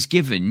goal is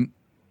given,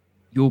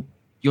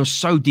 you're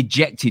so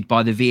dejected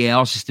by the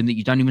VAR system that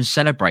you don't even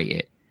celebrate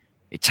it.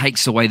 It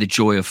takes away the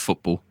joy of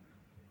football.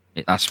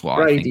 That's what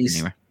I think.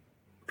 Anyway,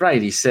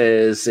 Brady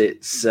says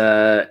it's.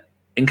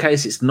 In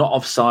case it's not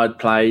offside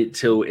play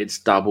till it's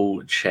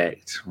double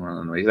checked.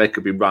 Well, they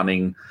could be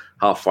running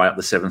halfway up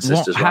the Seven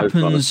Sisters.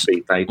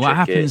 What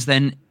happens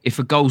then if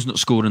a goal's not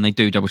scored and they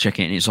do double check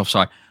it and it's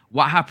offside?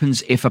 What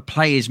happens if a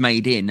play is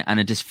made in and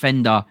a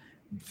defender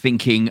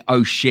thinking,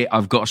 "Oh shit,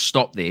 I've got to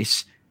stop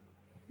this,"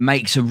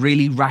 makes a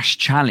really rash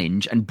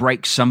challenge and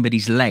breaks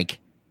somebody's leg?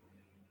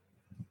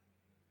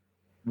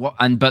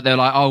 But they're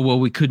like, "Oh well,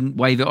 we couldn't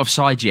wave it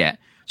offside yet."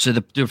 So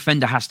the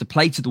defender has to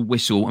play to the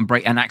whistle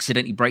and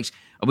accidentally breaks.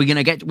 We're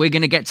gonna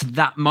get to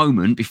that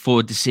moment before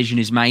a decision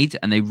is made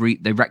and they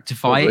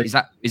rectify it.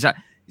 Is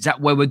that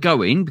where we're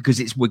going?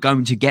 Because we're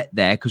going to get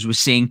there because we're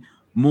seeing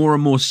more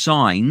and more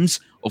signs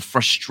of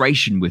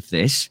frustration with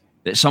this,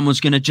 that someone's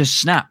gonna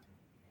just snap.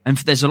 And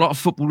there's a lot of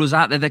footballers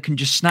out there that can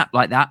just snap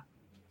like that.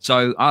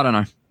 So I don't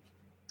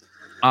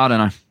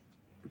know.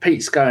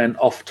 Pete's going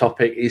off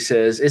topic. He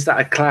says, "Is that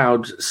a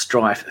Cloud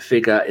Strife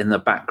figure in the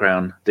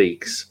background,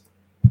 Deeks?"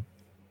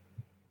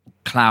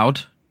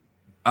 Cloud?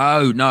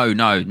 Oh no,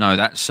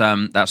 that's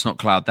not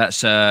Cloud. That's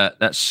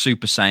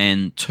Super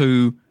Saiyan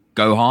 2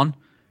 Gohan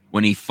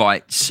when he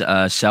fights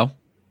Cell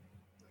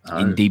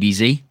in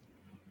DBZ.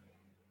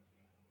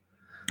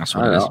 That's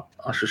what it is.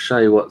 I shall show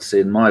you what's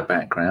in my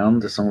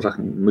background as long as I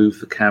can move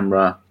the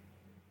camera,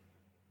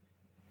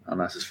 and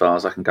that's as far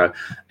as I can go.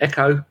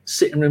 Echo,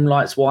 sitting room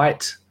lights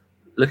white.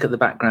 Look at the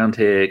background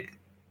here.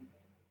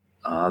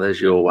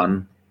 There's your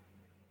one.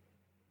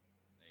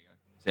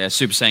 Yeah,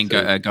 Super Saiyan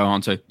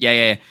Gohan 2.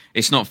 Yeah.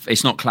 It's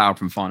not Cloud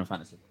from Final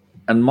Fantasy.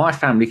 And my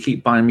family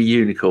keep buying me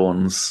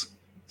unicorns.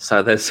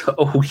 So there's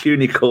all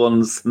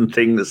unicorns and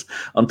things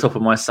on top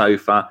of my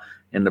sofa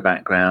in the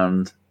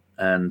background.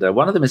 And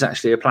one of them is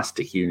actually a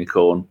plastic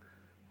unicorn.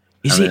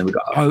 Is it?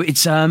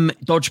 It's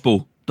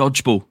Dodgeball.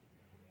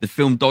 The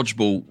film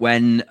Dodgeball,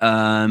 when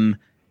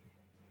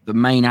the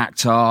main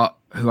actor,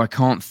 who I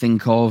can't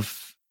think of,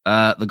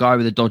 the guy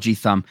with the dodgy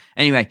thumb.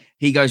 Anyway,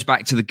 he goes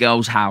back to the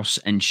girl's house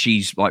and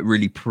she's like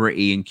really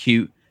pretty and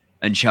cute,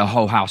 and her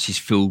whole house is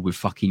filled with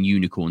fucking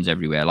unicorns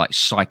everywhere, like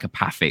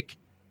psychopathic.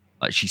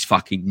 Like she's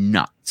fucking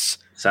nuts.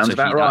 Sounds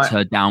about right. That's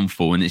her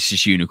downfall, and it's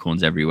just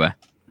unicorns everywhere.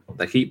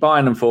 They keep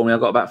buying them for me.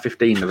 I've got about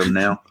 15 of them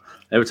now.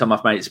 Every time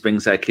my mates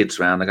brings their kids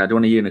round, I go, "Do you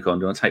want a unicorn?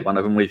 Do you want to take one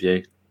of them with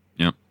you?"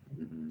 Yeah.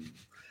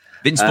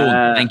 Vince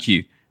Vaughn, thank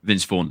you,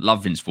 Vince Vaughn.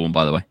 Love Vince Vaughn,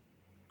 by the way.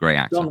 Great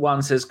actor. John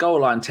 1 says,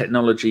 "Goal line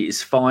technology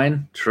is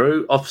fine.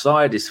 True.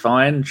 Offside is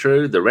fine.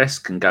 True. The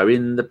rest can go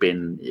in the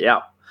bin."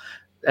 Yep.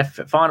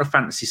 Final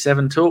Fantasy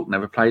 7 talk.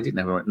 Never played it.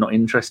 Not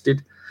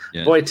interested.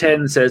 Yeah, Boy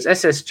 10 says,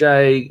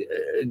 "SSJ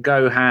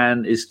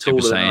Gohan is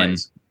taller than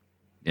Ice."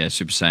 Yeah,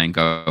 Super Saiyan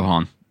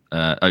Gohan.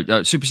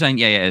 Super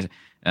Saiyan.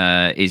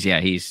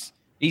 He's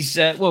it's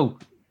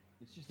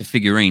just a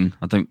figurine.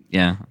 I don't.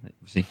 Yeah.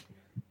 See,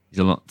 he's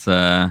a lot.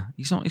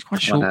 He's not. He's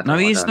quite short.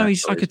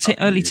 He's like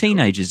early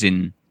teenagers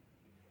in.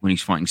 When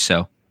he's fighting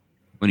Cell,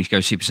 when he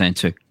goes Super Saiyan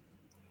 2.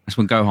 That's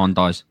when Gohan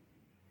dies.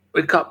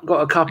 We've got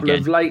a couple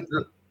of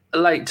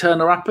late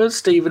turner-uppers.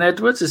 Stephen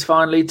Edwards has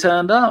finally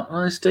turned up.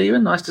 Hi,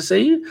 Stephen. Nice to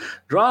see you.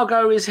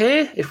 Drago is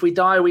here. If we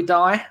die, we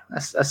die.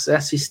 That's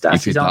his stats.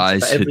 If he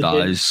dies, he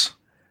dies.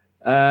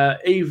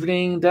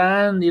 Evening,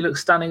 Dan. You look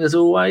stunning as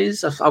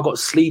always. I've got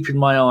sleep in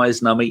my eyes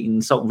and I'm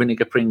eating salt and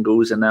vinegar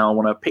Pringles, and now I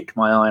want to pick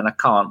my eye and I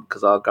can't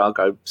because I'll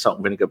go salt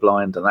and vinegar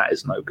blind, and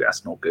that's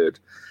not good.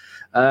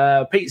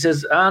 Pete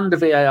says, "Under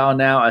VAR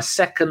now, a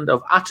second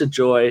of utter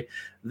joy,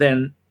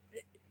 then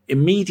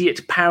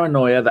immediate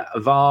paranoia that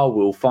VAR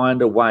will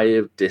find a way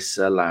of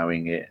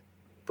disallowing it."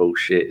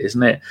 Bullshit,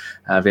 isn't it?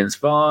 Vince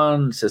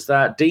Vaughn says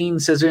that. Dean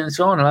says, Vince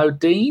Vaughn. Hello,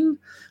 Dean.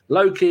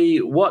 Loki,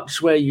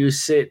 watch where you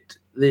sit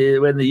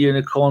when the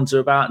unicorns are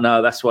about.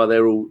 No, that's why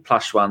they're all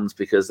plush ones,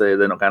 because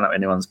they're not going up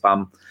anyone's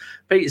bum.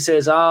 Pete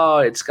says,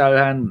 it's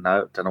Gohan.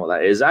 No, don't know what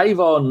that is.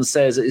 Avon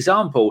says,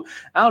 example,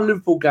 our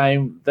Liverpool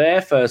game,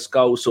 their first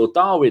goal saw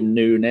Darwin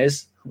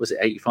Núñez. Was it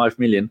 85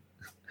 million?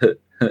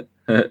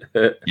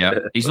 Yeah,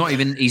 he's not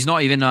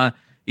even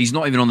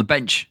on the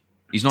bench.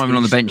 He's not even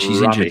on the bench.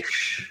 He's injured.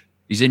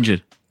 He's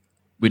injured.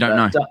 We don't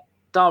know.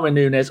 Darwin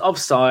Núñez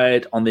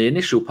offside on the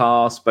initial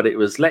pass, but it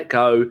was let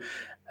go,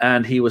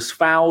 and he was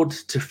fouled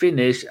to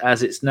finish,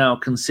 as it's now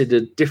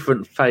considered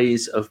different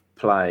phase of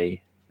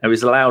play. And he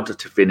was allowed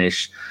to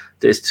finish.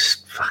 It's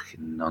just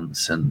fucking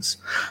nonsense.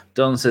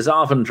 Don says,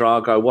 Arvin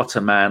Drago, what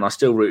a man. I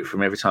still root for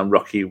him every time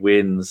Rocky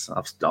wins.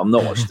 I've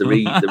not watched the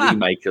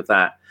remake of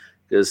that,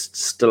 because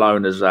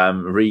Stallone has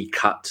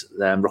recut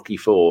Rocky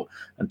 4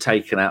 and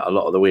taken out a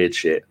lot of the weird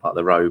shit, like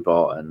the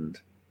robot. And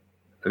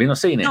have you not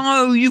seen it?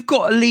 No, you've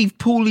got to leave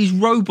Paulie's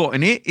robot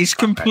in it. It's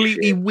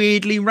completely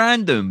weirdly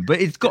random,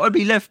 but it's got to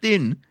be left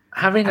in.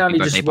 Having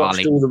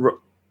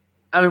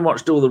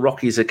watched all the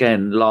Rockies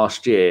again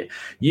last year,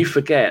 you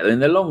forget. I mean,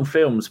 they're long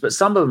films, but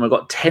some of them have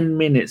got 10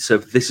 minutes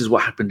of this is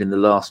what happened in the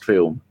last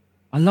film.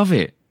 I love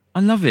it. I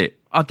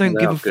don't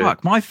give a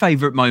fuck. My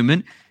favourite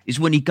moment is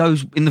when he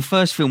goes, in the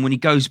first film, when he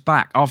goes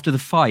back after the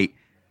fight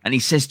and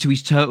he says to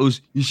his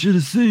turtles, you should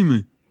have seen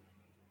me.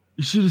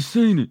 You should have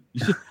seen it.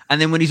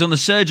 And then when he's on the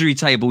surgery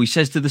table, he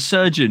says to the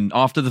surgeon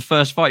after the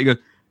first fight, he goes,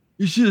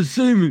 you should have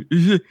seen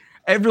me.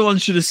 Everyone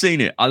should have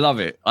seen it. I love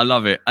it.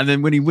 And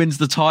then when he wins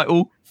the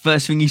title,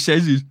 first thing he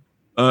says is,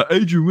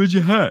 Adrian, where's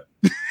your hat?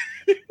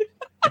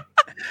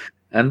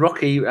 And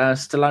Rocky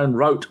Stallone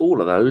wrote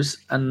all of those,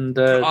 and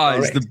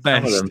he's the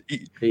best.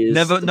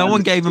 No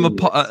one gave him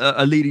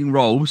a leading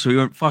role, so he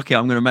went, "Fuck it,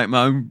 I'm going to make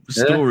my own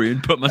story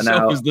and put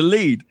myself as the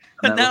lead."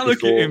 And now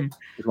look at him.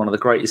 He's one of the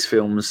greatest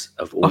films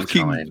of all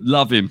time.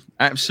 Love him,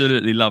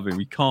 absolutely love him.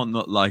 We can't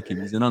not like him.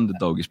 He's an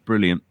underdog. It's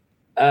brilliant.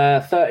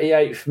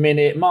 38th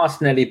minute,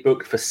 Martinelli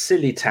booked for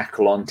silly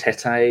tackle on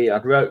Tete.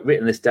 I'd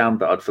written this down,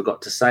 but I'd forgot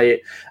to say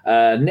it.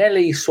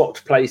 Nelly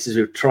swapped places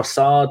with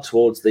Trossard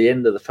towards the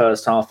end of the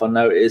first half, I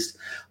noticed.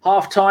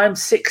 Half-time,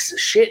 6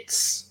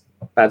 shits,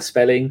 bad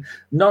spelling,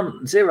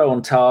 0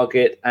 on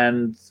target,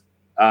 and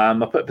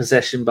I put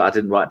possession, but I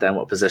didn't write down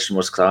what possession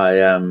was, because I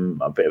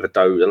a bit of a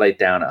doze. I laid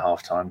down at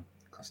half-time.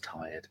 I was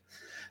tired.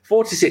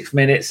 46th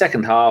minute,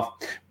 second half,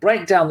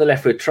 break down the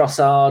left with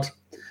Trossard,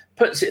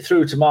 puts it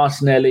through to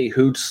Martinelli,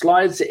 who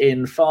slides it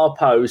in far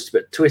post,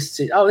 but twists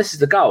it. Oh, this is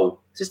the goal.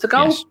 Is this the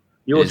goal? Yes,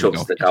 your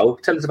choice, the goal.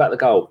 Tell us about the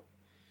goal.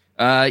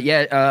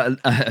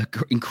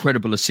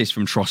 Incredible assist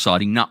from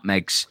Trossard. He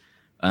nutmegs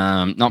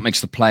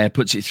the player,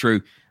 puts it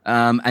through,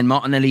 and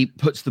Martinelli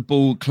puts the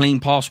ball clean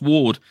past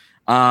Ward.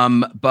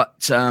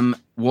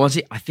 Was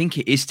it? I think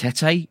it is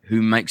Tete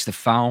who makes the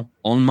foul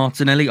on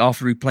Martinelli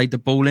after he played the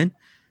ball in.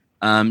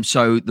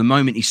 So the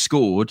moment he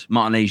scored,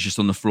 Martinelli's just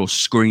on the floor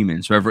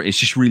screaming. So it's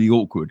just really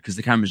awkward because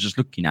the camera's just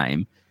looking at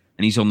him,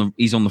 and he's on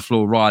the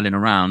floor riling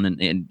around.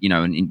 And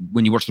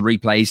when you watch the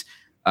replays,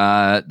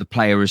 the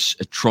player has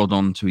trod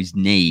onto his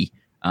knee.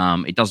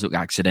 It does look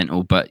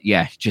accidental, but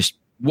yeah, just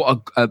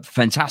what a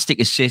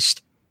fantastic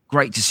assist.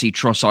 Great to see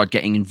Trossard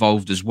getting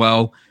involved as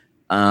well.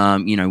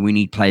 We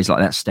need players like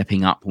that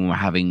stepping up when we're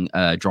having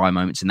dry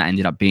moments, and that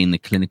ended up being the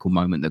clinical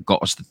moment that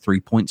got us the 3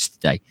 points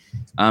today.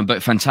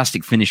 But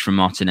fantastic finish from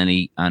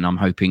Martinelli, and I'm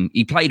hoping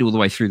he played all the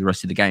way through the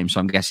rest of the game, so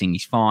I'm guessing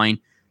he's fine.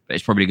 But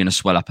it's probably going to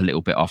swell up a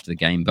little bit after the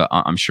game, but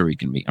I'm sure he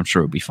can be. I'm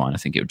sure he'll be fine. I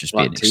think it would just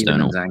be an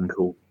external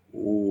ankle.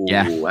 Ooh,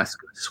 yeah, that's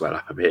going to swell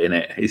up a bit, isn't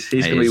it? He's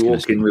going to be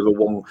walking with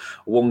a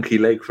wonky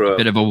leg for a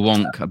bit of a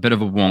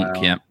wonk. Wow.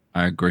 Yeah,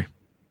 I agree.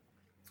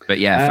 But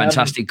yeah,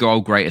 fantastic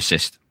goal, great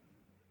assist.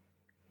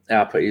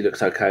 But he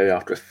looks okay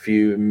after a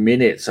few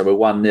minutes. So we're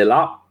 1-0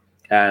 up,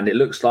 and it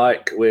looks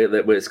like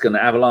it's going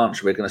to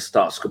avalanche. We're going to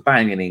start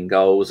banging in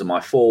goals, and my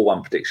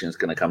 4-1 prediction is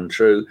going to come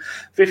true.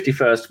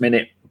 51st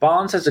minute,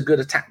 Barnes has a good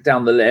attack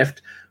down the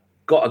left,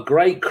 got a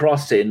great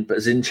cross in, but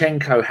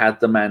Zinchenko had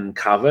the man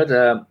covered.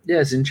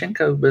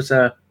 Zinchenko was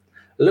a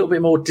little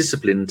bit more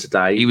disciplined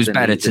today. He was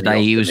better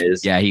today. He was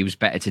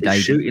better today.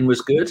 His shooting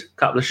was good. A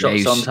couple of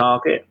shots on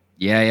target.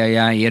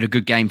 Yeah. He had a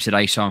good game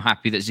today, so I'm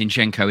happy that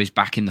Zinchenko is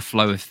back in the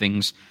flow of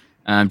things.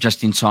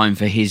 Just in time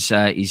for his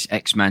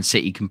ex-Man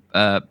City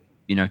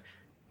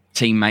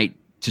teammate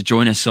to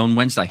join us on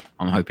Wednesday,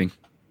 I'm hoping.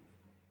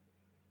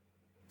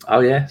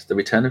 Oh, yes, the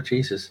return of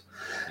Jesus.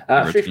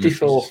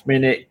 54th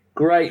minute,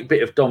 great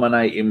bit of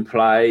dominating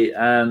play,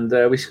 and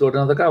we scored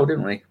another goal,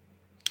 didn't we?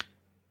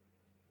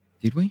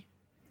 Did we?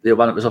 The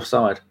one that was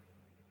offside.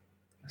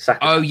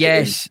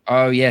 Yes,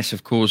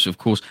 of course.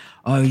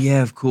 Oh,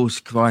 yeah, of course.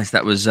 Christ,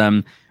 that was...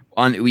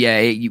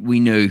 we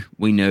knew.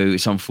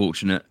 It's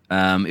unfortunate.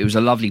 It was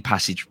a lovely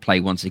passage play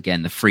once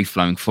again. The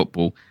free-flowing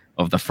football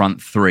of the front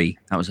three.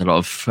 That was a lot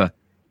of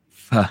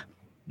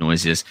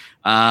noises.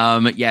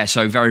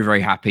 So very,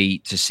 very happy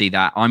to see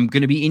that. I'm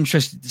going to be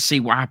interested to see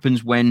what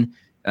happens when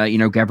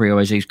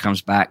Gabriel Jesus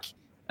comes back.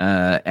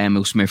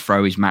 Emil Smith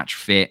Rowe is match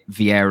fit.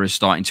 Vieira is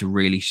starting to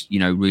really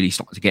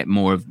start to get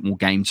more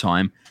game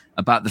time.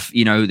 about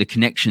the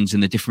connections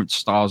and the different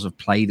styles of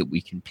play that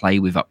we can play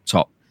with up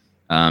top.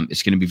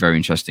 It's going to be very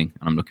interesting,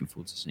 and I'm looking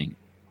forward to seeing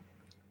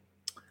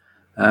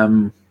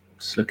it.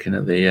 Just looking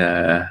at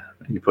the,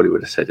 you probably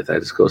would have said if they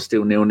had scored,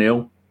 still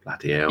 0-0.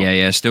 Bloody hell.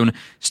 Yeah, still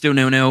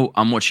 0-0.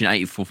 I'm watching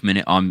 84th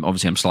minute. I'm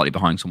slightly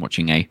behind, so I'm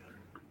watching a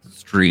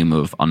stream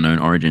of unknown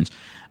origins.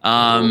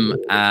 So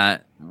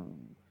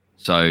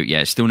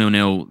yeah, still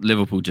 0-0.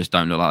 Liverpool just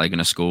don't look like they're going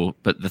to score,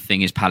 but the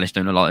thing is, Palace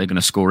don't look like they're going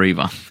to score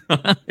either.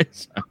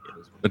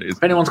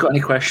 If anyone's got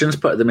any questions,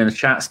 put them in the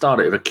chat. Start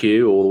it with a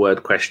Q or the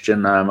word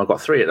question. I've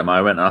got 3 at the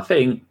moment, and I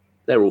think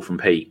they're all from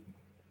Pete.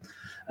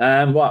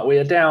 Right, we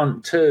are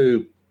down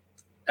to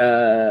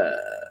here,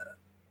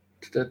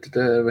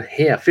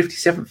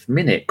 57th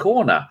minute,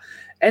 corner.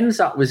 Ends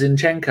up with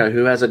Zinchenko,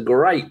 who has a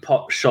great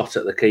pop shot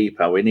at the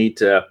keeper. We need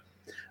to...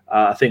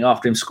 I think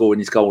after him scoring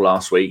his goal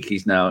last week,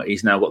 he's now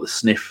got the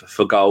sniff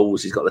for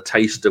goals. He's got the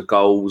taste of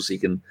goals. He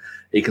can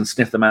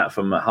sniff them out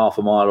from half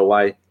a mile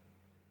away.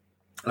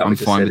 Like I'm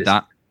fine with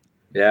that.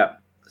 Yeah,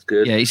 it's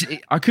good. Yeah,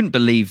 I couldn't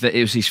believe that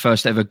it was his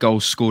first ever goal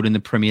scored in the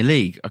Premier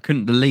League. I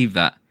couldn't believe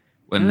that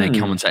when the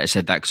commentator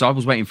said that, because I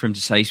was waiting for him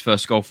to say his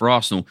first goal for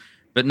Arsenal.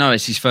 But no,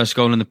 it's his first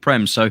goal in the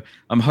Prem. So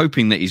I'm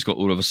hoping that he's got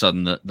all of a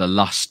sudden the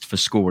lust for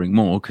scoring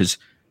more, because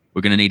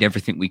we're going to need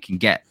everything we can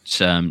get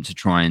to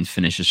try and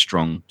finish as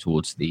strong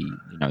towards the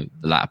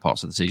latter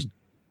parts of the season.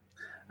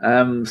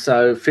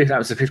 So that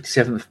was the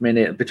 57th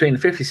minute. Between the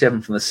 57th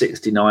and the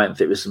 69th,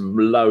 it was some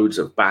loads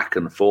of back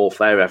and forth.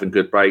 They were having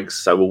good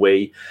breaks, so were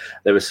we.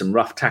 There were some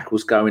rough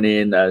tackles going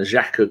in.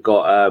 Xhaka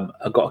got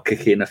a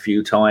kick in a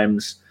few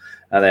times,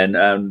 and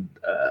then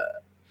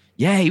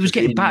he was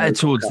getting battered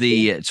towards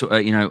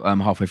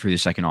halfway through the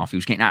second half. He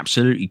was getting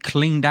absolutely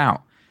cleaned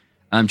out.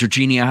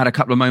 Jorginho had a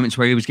couple of moments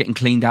where he was getting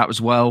cleaned out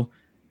as well.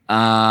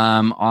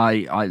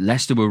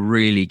 Leicester were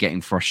really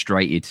getting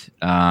frustrated.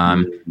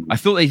 I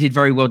thought they did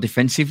very well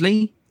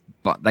defensively,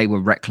 but they were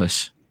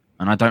reckless,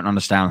 and I don't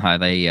understand how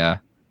the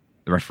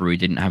referee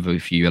didn't have a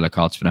few yellow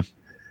cards for them.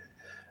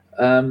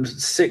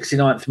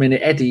 69th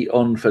minute, Eddie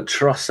on for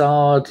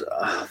Trossard.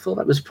 I thought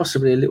that was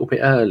possibly a little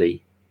bit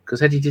early,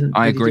 because Eddie didn't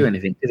do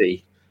anything, did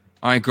he?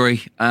 I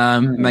agree.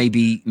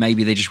 Maybe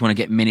they just want to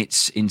get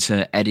minutes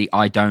into Eddie.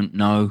 I don't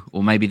know.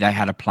 Or maybe they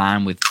had a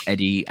plan with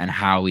Eddie and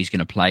how he's going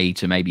to play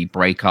to maybe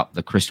break up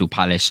the Crystal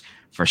Palace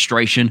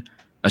frustration.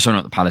 Sorry,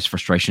 not the Palace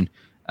frustration.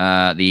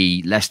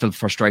 The Leicester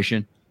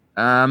frustration.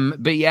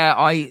 But yeah,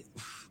 I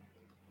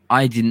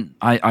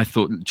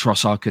thought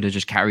Trossard could have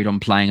just carried on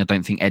playing. I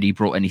don't think Eddie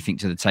brought anything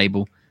to the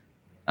table.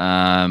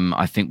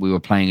 I think we were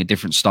playing a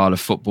different style of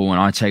football,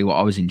 and I tell you what,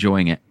 I was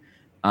enjoying it.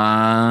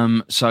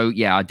 So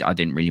yeah, I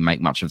didn't really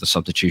make much of the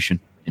substitution,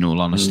 in all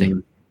honesty.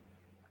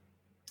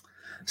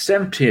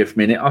 70th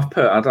minute, I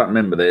don't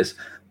remember this.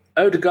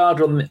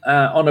 Odegaard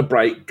on a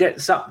break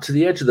gets up to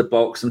the edge of the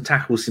box and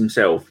tackles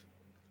himself.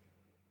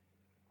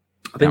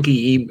 I think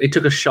he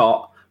took a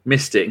shot,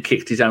 missed it, and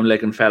kicked his own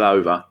leg and fell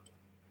over.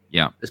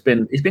 Yeah, he's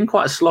been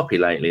quite sloppy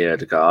lately,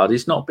 Odegaard.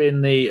 He's not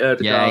been the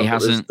Odegaard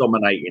that was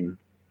dominating.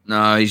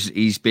 No,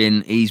 he's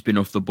been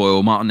off the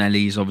boil.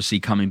 Martinelli's obviously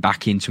coming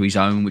back into his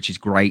own, which is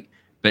great.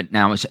 But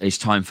now it's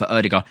time for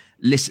Odegaard.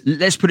 Let's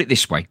put it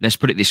this way.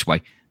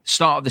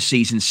 Start of the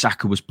season,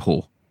 Saka was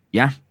poor.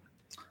 Yeah?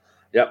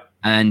 Yep.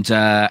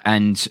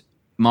 And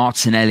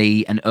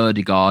Martinelli and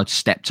Odegaard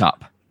stepped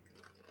up.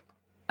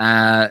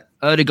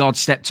 Odegaard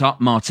stepped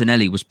up.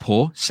 Martinelli was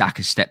poor.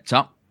 Saka stepped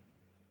up.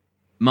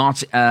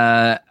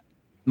 Martinelli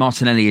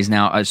is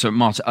now...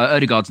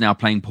 Odegaard's now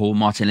playing poor.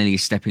 Martinelli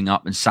is stepping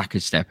up and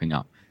Saka's stepping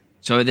up.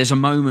 So there's a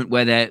moment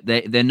where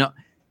they're not...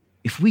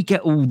 If we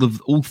get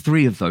all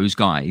three of those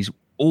guys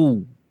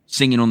all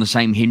singing on the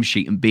same hymn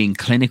sheet and being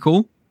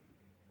clinical,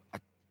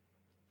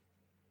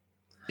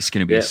 it's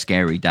going to be a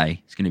scary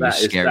day. It's going to be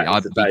scary.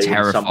 I'd be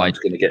terrified.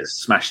 Going to get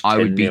smashed.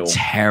 I'd be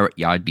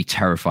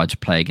terrified to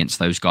play against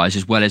those guys,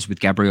 as well as with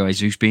Gabriel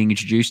Jesus being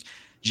introduced.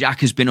 Jack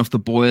has been off the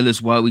boil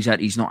as well.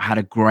 He's not had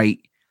a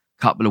great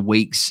couple of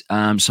weeks.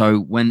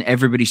 So when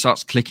everybody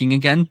starts clicking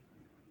again,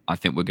 I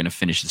think we're going to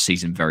finish the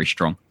season very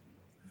strong.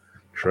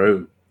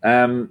 True.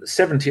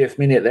 70th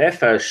minute, their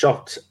first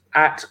shot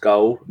at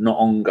goal, not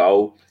on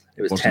goal.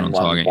 It was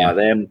 10-1 by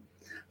them.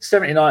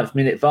 79th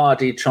minute,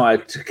 Vardy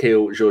tried to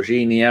kill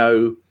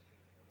Jorginho.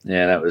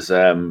 Yeah, that was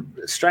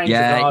strange.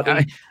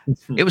 Yeah,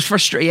 it was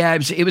frustrating. Yeah,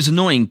 it was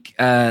annoying.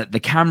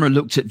 The camera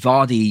looked at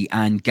Vardy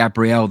and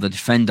Gabriel, the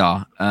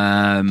defender,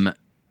 having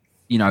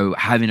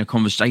a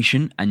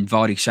conversation, and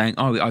Vardy saying,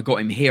 "Oh, I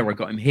got him here.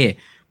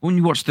 When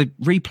you watch the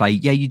replay,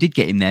 yeah, you did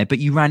get him there, but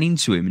you ran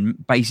into him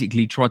and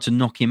basically tried to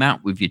knock him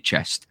out with your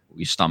chest or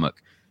your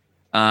stomach.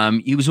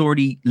 He was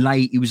already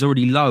late. He was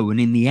already low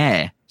and in the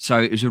air. So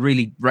it was a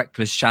really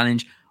reckless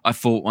challenge. I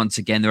thought, once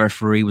again, the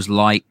referee was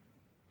light.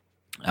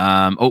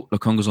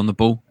 Lokonga's on the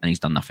ball and he's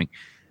done nothing.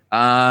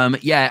 I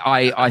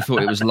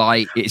thought it was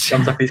light. It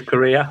sums up his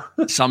career.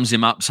 sums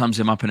him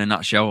up in a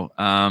nutshell.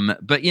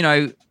 But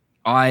Jorginho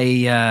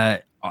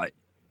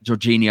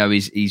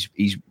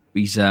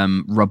he's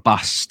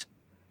robust.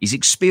 He's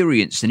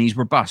experienced and he's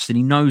robust and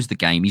he knows the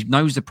game. He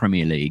knows the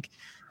Premier League.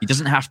 He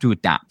doesn't have to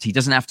adapt. He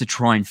doesn't have to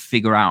try and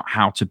figure out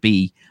how to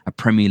be a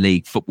Premier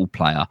League football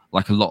player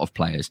like a lot of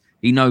players.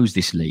 He knows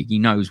this league. He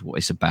knows what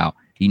it's about.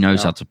 He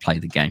knows how to play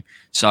the game.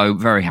 So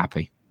very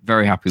happy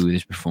with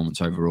his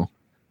performance overall.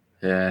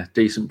 Yeah,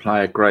 decent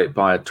player, great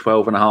buyer,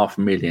 12.5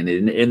 million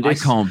in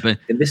this.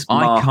 In this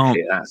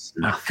market, that's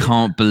nothing. I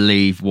can't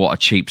believe what a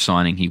cheap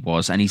signing he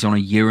was, and he's on a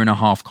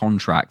 1.5-year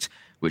contract,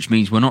 which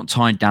means we're not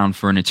tied down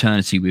for an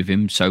eternity with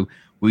him. So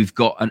we've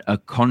got a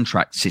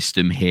contract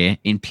system here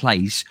in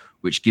place,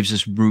 which gives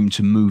us room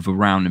to move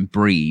around and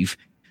breathe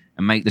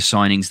and make the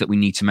signings that we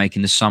need to make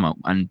in the summer.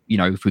 And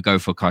if we go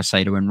for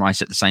Caicedo and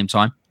Rice at the same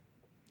time,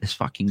 let's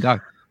fucking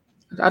go.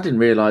 I didn't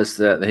realise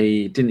that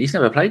he's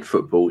never played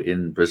football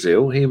in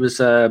Brazil. He was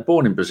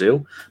born in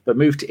Brazil, but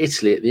moved to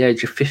Italy at the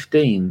age of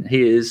 15.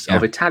 He is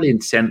of Italian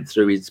descent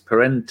through his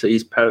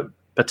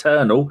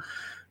paternal,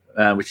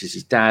 which is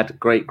his dad,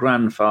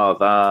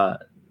 great-grandfather,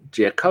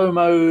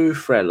 Giacomo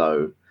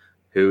Frello,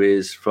 who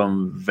is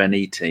from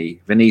Veneto,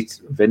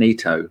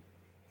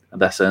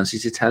 and thus earns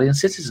his Italian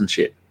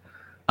citizenship.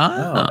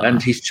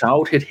 And his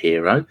childhood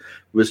hero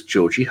was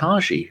Georgie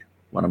Hagi,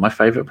 one of my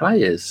favourite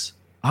players.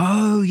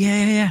 Oh,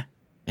 yeah.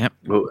 Yep.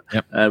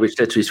 Which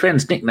led to his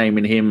friends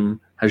nicknaming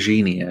him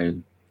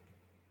Haginio.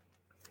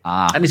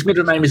 And his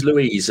middle name is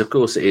Louise, of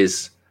course it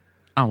is.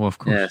 Oh, well, of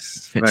course.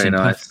 Yes, very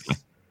nice.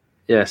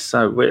 Yes,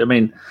 so,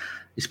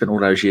 he spent all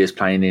those years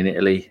playing in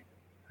Italy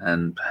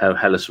and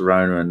Hellas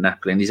Verona and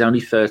Napoli, and he's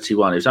only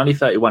 31. He was only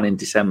 31 in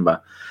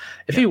December.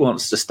 If he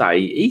wants to stay,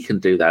 he can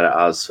do that at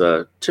us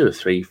for 2 or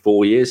 3,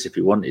 4 years if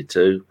he wanted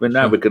to. But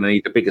now we're going to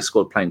need a bigger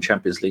squad playing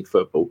Champions League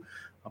football.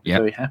 I'll be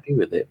very happy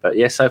with it. But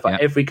so far,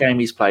 every game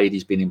he's played,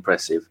 he's been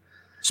impressive.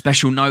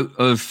 Special note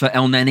of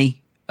El Neni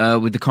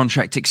with the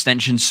contract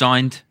extension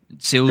signed,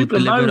 sealed,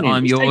 delivered.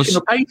 I'm yours. He's taking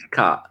a pay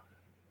cut.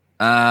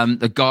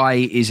 The guy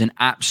is an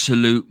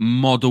absolute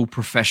model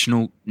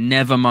professional,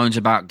 never moans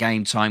about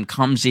game time,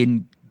 comes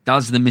in,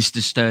 does the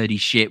Mr. Sturdy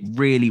shit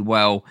really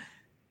well,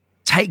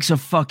 takes a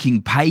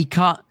fucking pay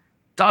cut,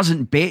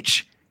 doesn't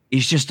bitch,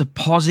 is just a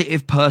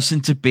positive person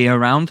to be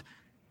around.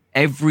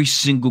 Every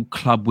single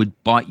club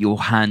would bite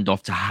your hand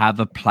off to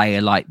have a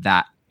player like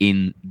that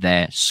in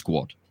their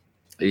squad.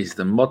 He's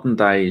the modern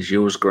day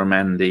Jules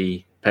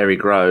Grimandi, Perry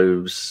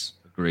Groves,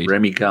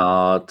 Remy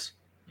Gard.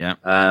 Yeah.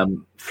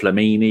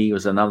 Flamini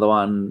was another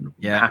one.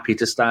 Yeah. Happy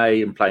to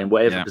stay and play in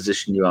whatever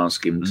position you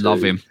ask him to.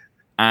 Love him.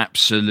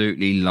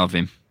 Absolutely love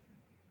him.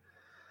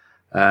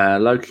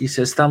 Loki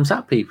says, thumbs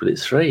up, people.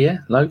 It's free, yeah?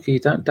 Loki,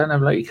 don't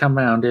have Loki come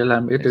round.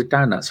 He'll do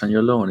donuts on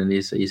your lawn in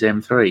his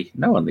M3.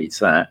 No one needs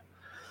that.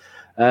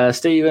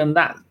 Stephen,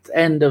 that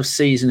end of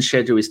season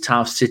schedule is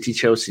tough. City,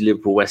 Chelsea,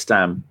 Liverpool, West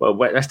Ham. Well,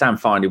 West Ham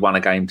finally won a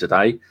game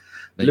today.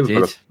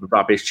 Liverpool are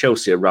rubbish.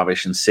 Chelsea are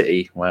rubbish, and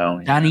City,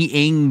 Danny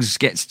Ings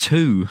gets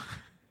 2.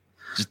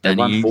 Just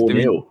Danny Ings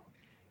 4-0.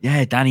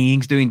 Yeah, Danny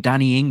Ings doing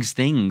Danny Ings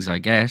things, I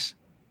guess.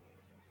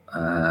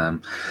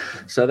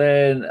 So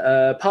then,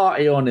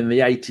 party on in the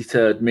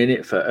 83rd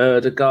minute for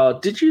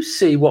Ødegaard. Did you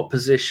see what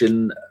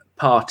position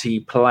Party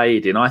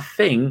played in? I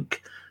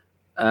think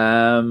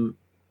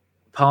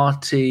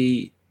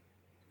Party,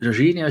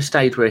 Jorginho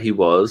stayed where he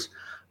was.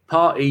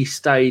 Party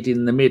stayed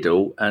in the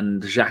middle,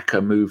 and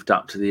Xhaka moved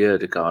up to the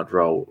Ødegaard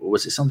role.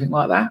 Was it something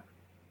like that?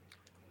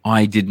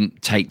 I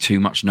didn't take too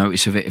much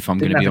notice of it, if I'm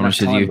going to be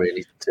honest with you.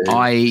 Really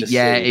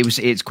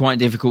it's quite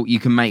difficult. You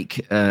can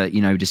make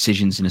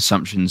decisions and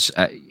assumptions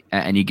at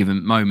any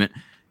given moment.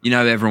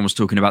 Everyone was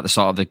talking about the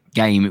start of the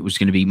game. It was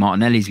going to be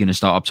Martinelli's going to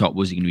start up top.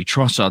 Was it going to be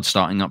Trossard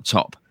starting up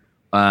top?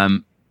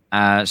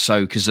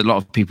 Because a lot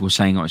of people were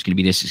saying, it's going to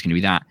be this, it's going to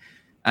be that.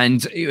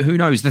 And who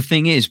knows? The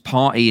thing is,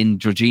 Partey and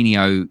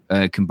Jorginho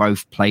can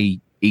both play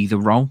either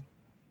role.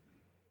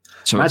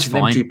 So imagine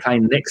them two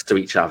playing next to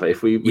each other.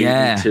 If we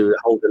need to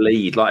hold the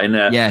lead, like in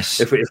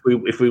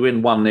if we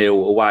win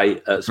 1-0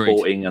 away at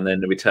Sporting and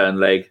then the return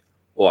leg,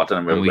 or I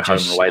don't know whether we're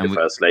home or away the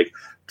first leg,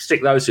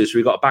 stick those two. So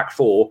we've got a back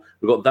four,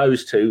 we've got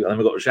those two, and then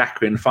we've got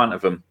Xhaka in front of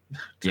them.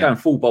 Going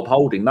full Bob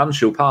Holding, none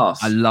shall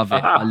pass. I love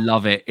it. I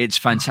love it. It's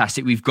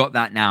fantastic. We've got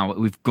that now.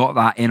 We've got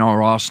that in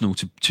our arsenal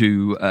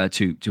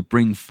to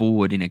bring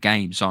forward in a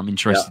game. So I'm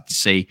interested to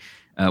see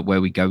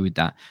where we go with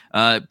that.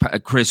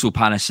 Crystal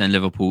Palace and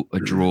Liverpool are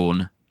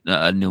drawn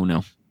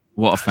 0-0.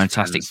 What a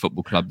fantastic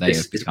football club they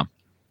have become.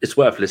 It's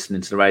worth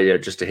listening to the radio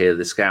just to hear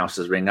the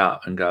Scousers ring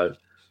up and go,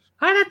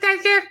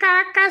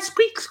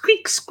 squeak,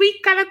 squeak,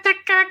 squeak,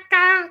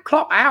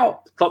 Klopp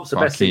out. Klopp's the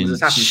best thing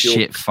that's happened to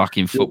your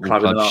fucking football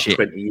club in the last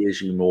 20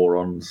 years, you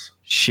morons.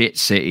 Shit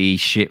City,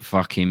 shit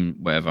fucking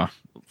whatever.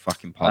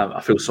 Fucking pub. I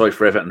feel sorry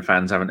for Everton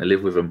fans having to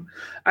live with them.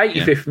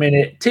 85th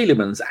minute,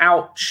 Tielemans,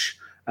 ouch.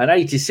 And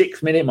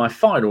 86th minute, my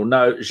final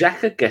note,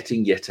 Xhaka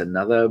getting yet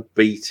another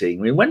beating.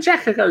 I mean, when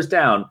Xhaka goes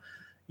down,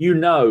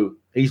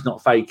 he's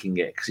not faking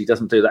it because he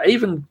doesn't do that.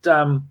 Even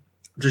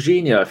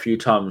Jorginho a few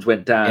times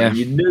went down and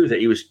you knew that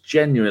he was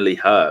genuinely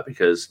hurt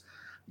because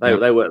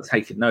they weren't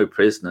taking no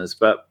prisoners.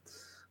 But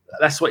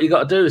that's what you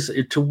got to do is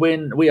to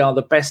win. We are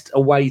the best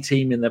away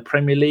team in the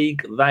Premier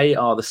League. They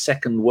are the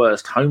second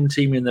worst home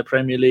team in the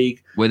Premier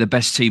League. We're the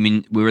best team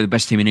in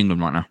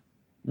England right now.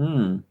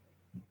 Mm.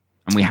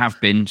 And we have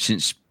been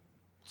since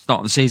start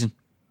of the season.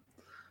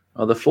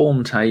 Oh, the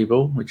form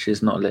table, which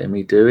is not letting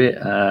me do it.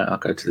 I'll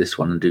go to this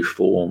one and do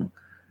form.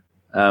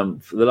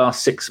 For the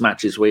last 6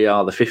 matches, we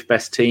are the 5th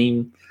best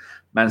team.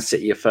 Man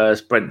City are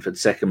first, Brentford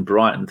second,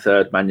 Brighton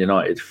third, Man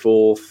United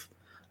fourth,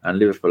 and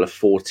Liverpool are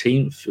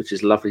 14th, which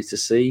is lovely to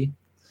see.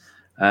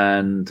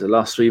 And the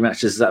last 3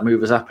 matches, does that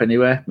move us up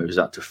anywhere? Moves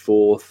up to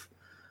 4th.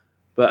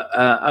 But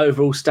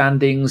overall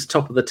standings,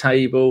 top of the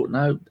table,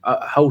 no,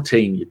 whole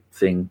team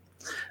thing.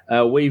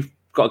 We've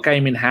got a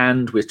game in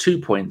hand. We're 2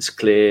 points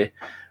clear.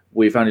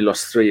 We've only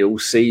lost 3 all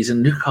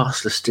season.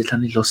 Newcastle have still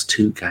only lost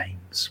 2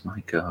 games.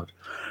 My God.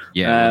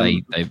 Yeah,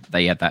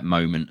 they had that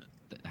moment,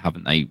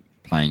 haven't they?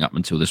 Playing up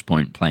until this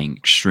point, playing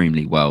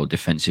extremely well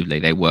defensively.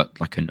 They worked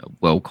like a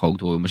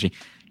well-cold oil machine.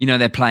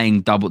 They're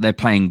playing double. They're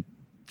playing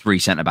 3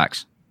 centre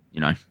backs.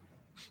 You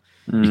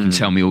can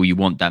tell me all you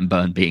want. Dan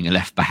Burn being a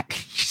left back,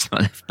 he's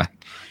not a left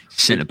back.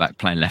 Centre back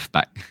playing left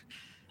back.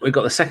 We've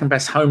got the second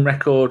best home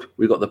record.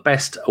 We've got the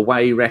best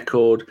away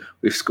record.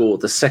 We've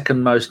scored the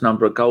second most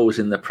number of goals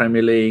in the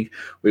Premier League.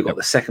 We've got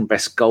the second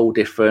best goal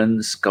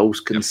difference. Goals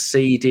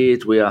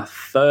conceded. We are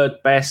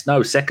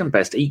second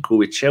best, equal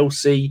with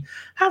Chelsea.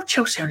 How have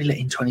Chelsea only let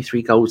in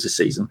 23 goals this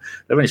season?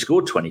 They've only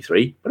scored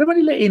 23, but they've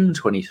only let in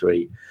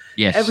 23.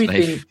 Yes,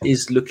 everything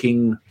is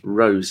looking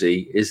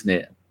rosy, isn't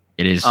it?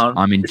 It is.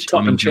 I'm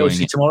enjoying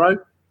Chelsea it tomorrow.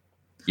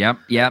 Yep,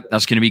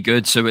 that's going to be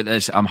good. So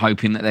I'm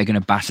hoping that they're going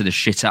to batter the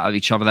shit out of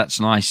each other. That's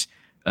nice.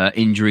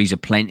 Injuries are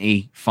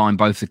plenty. Fine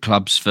both the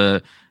clubs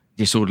for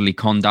disorderly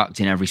conduct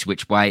in every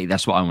which way.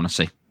 That's what I want to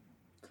see.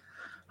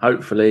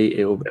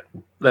 Hopefully,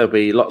 there'll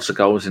be lots of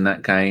goals in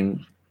that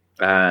game.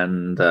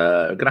 And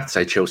I'm going to have to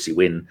say Chelsea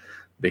win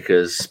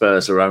because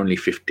Spurs are only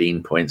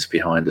 15 points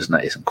behind us, and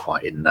that isn't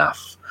quite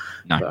enough.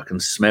 No. But I can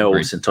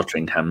smell St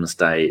Tottenham's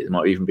Day. It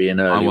might even be an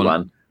early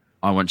one.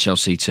 I want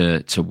Chelsea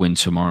to win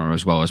tomorrow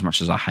as well, as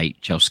much as I hate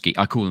Chelsea.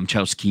 I call them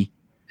Chelsea.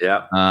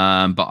 Yeah.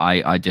 But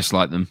I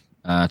dislike them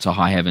to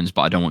high heavens,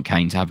 but I don't want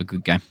Kane to have a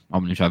good game. I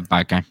want him to have a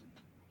bad game.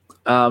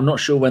 I'm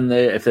not sure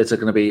if there's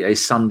going to be a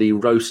Sunday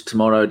roast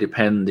tomorrow,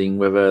 depending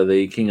whether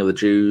the King of the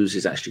Jews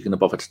is actually going to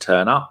bother to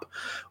turn up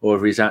or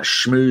if he's out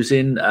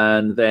schmoozing.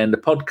 And then the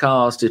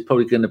podcast is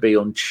probably going to be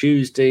on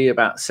Tuesday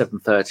about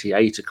 7:30,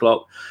 8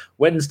 o'clock.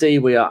 Wednesday,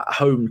 we are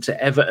home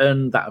to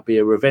Everton. That'll be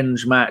a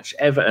revenge match.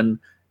 Everton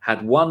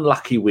had one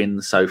lucky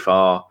win so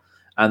far,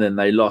 and then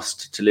they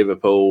lost to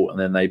Liverpool, and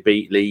then they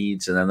beat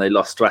Leeds, and then they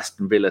lost to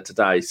Aston Villa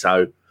today.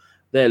 So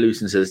they're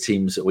losing to the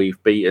teams that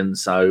we've beaten.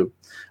 So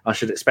I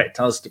should expect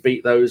us to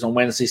beat those on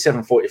Wednesday,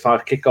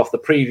 7:45 kickoff. The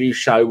preview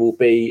show will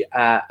be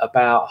at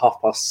about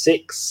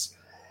 6:30.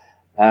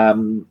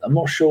 I'm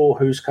not sure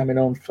who's coming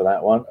on for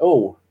that one.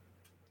 Oh,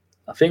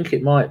 I think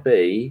it might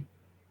be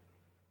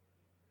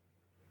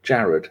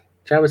Jared.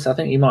 Jared, I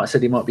think he might have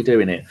said he might be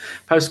doing it.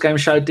 Post-game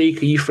show,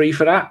 Deke, are you free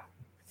for that?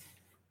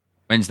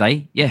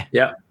 Wednesday? Yeah.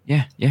 Yeah,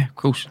 of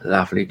course.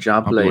 Lovely,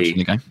 jubbly. Watching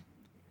the game.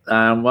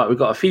 Well, we've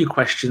got a few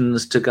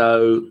questions to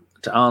go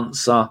to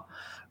answer.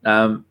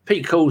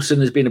 Pete Coulson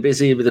has been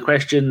busy with the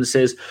question.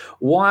 Says,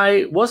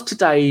 why was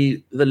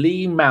today the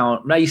Lee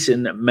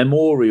Mason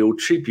Memorial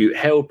Tribute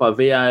held by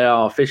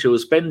VAR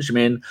officials?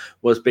 Benjamin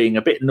was being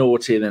a bit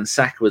naughty, and then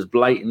Saka was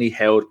blatantly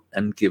held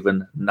and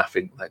given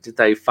nothing. Did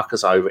they fuck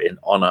us over in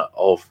honour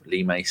of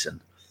Lee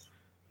Mason?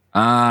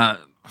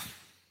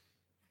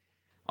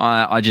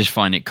 I just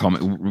find it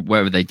comical,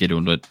 whether they did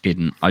or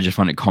didn't. I just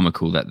find it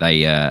comical that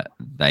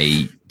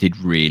they did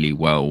really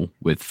well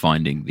with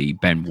finding the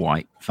Ben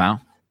White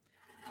foul,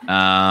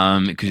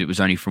 because it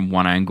was only from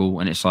one angle,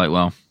 and it's like,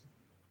 well,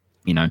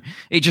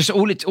 it just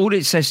all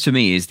it says to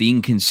me is the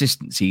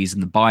inconsistencies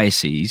and the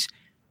biases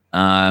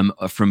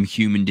from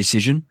human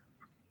decision.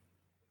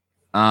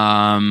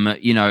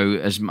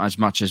 As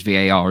much as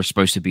VAR is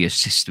supposed to be a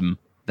system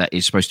that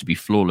is supposed to be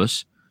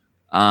flawless.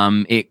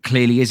 It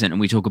clearly isn't, and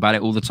we talk about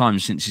it all the time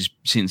since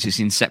its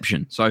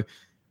inception. So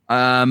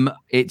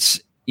it's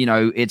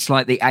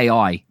like the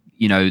AI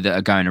that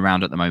are going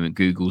around at the moment.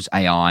 Google's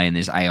AI, and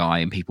there's AI,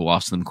 and people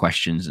ask them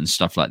questions and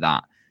stuff like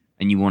that.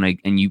 And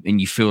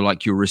you feel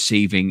like you're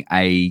receiving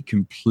a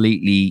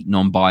completely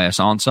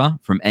non-biased answer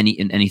from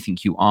anything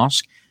you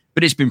ask.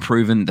 But it's been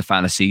proven the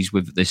fallacies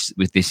with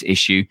this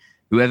issue.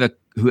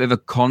 Whoever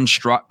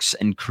constructs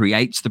and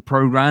creates the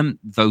program,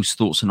 those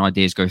thoughts and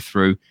ideas go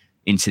through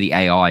into the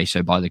AI,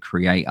 so by the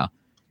creator.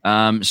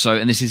 And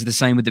this is the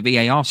same with the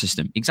VAR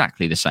system.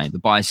 Exactly the same. The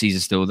biases are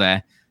still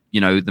there.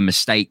 The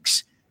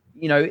mistakes.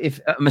 If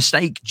a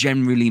mistake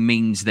generally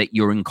means that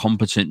you're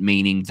incompetent,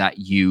 meaning that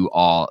you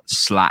are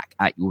slack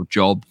at your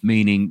job,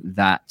 meaning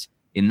that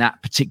in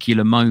that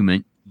particular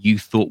moment you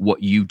thought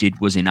what you did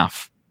was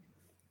enough.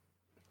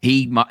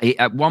 He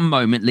at one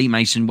moment, Lee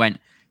Mason went,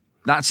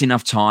 "That's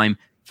enough time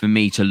for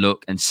me to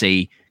look and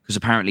see," because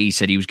apparently he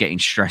said he was getting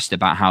stressed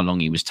about how long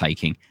he was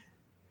taking.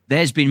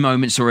 There's been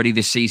moments already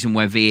this season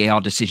where VAR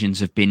decisions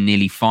have been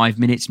nearly 5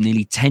 minutes,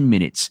 nearly 10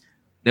 minutes.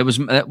 There was,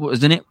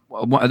 wasn't it?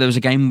 There was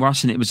a game,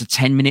 Russ, and it was a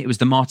 10-minute. It was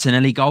the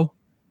Martinelli goal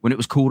when it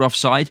was called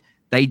offside.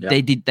 They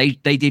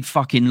did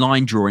fucking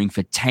line drawing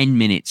for 10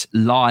 minutes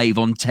live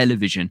on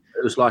television.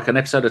 It was like an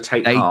episode of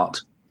Take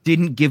Heart.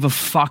 Didn't give a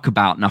fuck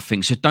about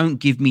nothing. So don't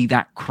give me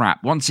that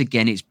crap. Once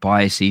again, it's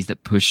biases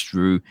that push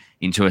through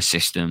into a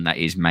system that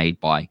is made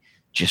by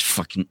just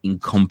fucking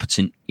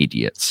incompetent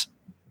idiots.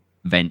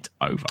 Vent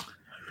over.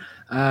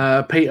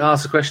 Pete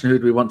asked the question, who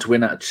do we want to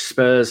win at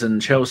Spurs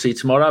and Chelsea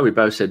tomorrow? We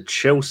both said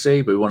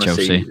Chelsea, but we want to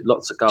see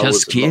lots of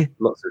goals,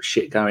 lots of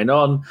shit going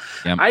on.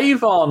 Yep.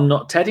 Avon,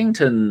 not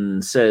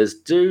Teddington, says,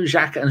 do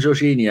Xhaka and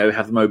Jorginho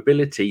have the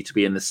mobility to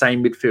be in the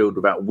same midfield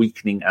without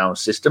weakening our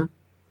system?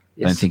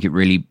 Yes. I don't think it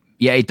really...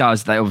 Yeah, it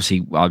does. They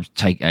obviously... I'll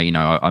take...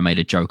 I made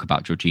a joke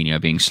about Jorginho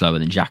being slower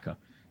than Xhaka.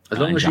 As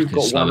long as you've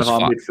got one of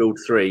our midfield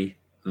three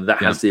that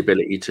has the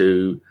ability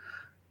to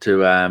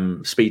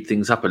speed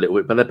things up a little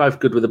bit, but they're both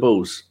good with the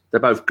balls. They're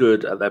both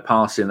good at their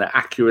passing. Their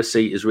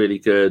accuracy is really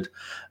good,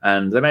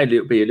 and they may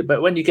be.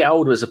 But when you get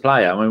older as a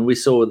player, I mean, we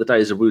saw the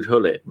days of Wood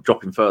Hullett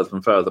dropping further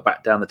and further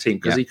back down the team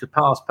because he could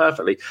pass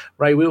perfectly.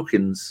 Ray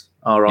Wilkins,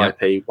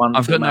 R.I.P.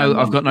 I've got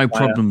no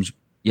problems.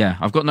 Yeah,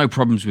 I've got no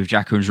problems with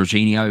Xhaka and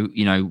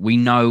Jorginho. We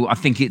know. I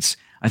think it's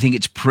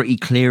pretty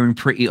clear and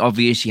pretty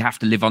obvious. You have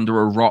to live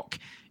under a rock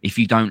if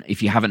you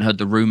haven't heard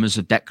the rumours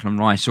of Declan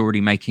Rice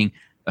already making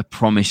a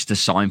promise to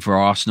sign for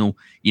Arsenal.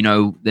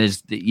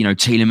 There's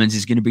Tielemans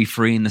is going to be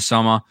free in the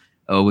summer,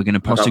 or we're going to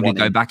possibly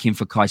go back in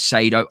for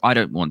Caicedo. I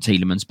don't want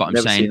Tielemans, but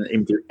Never seen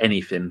him do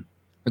anything.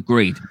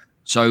 Agreed.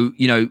 So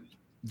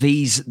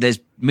there's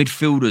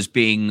midfielders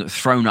being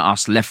thrown at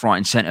us left, right,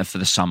 and centre for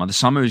the summer. The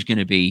summer is going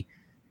to be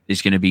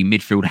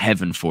midfield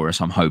heaven for us.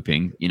 I'm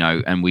hoping,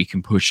 and we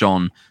can push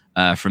on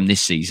from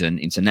this season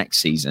into next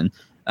season.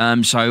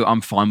 So I'm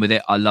fine with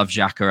it. I love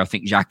Xhaka. I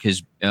think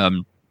Xhaka's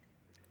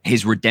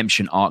his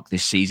redemption arc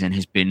this season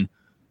has been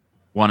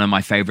one of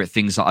my favourite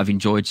things that I've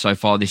enjoyed so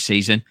far this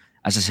season.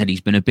 As I said,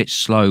 he's been a bit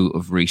slow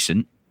of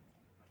recent,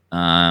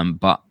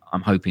 but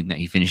I'm hoping that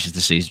he finishes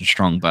the season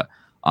strong. But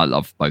I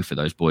love both of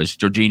those boys.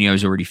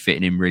 Jorginho's already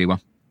fitting in really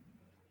well.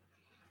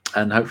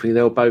 And hopefully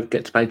they'll both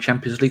get to play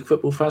Champions League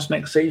football for us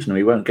next season.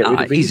 We won't get rid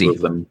of either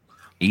of them.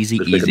 Easy.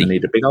 We're going to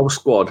need a big old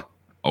squad.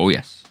 Oh,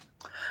 yes.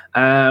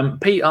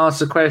 Pete asked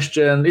the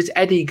question, is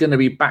Eddie going to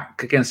be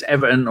back against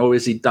Everton, or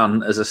is he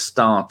done as a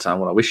starter?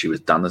 Well, I wish he was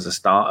done as a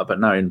starter,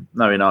 but knowing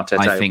Arteta,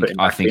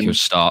 I think he'll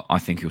start.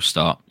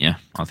 Yeah,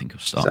 I think he'll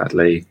start.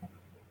 Sadly.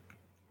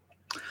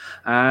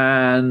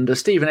 And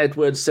Stephen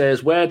Edwards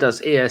says, where does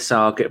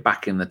ESR get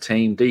back in the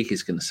team?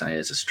 Deaky's going to say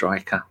as a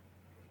striker.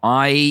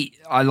 I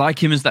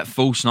like him as that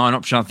false nine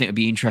option. I think it'd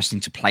be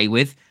interesting to play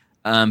with.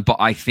 But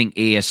I think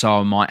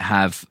ESR might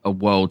have a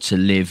world to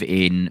live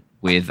in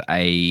with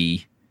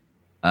a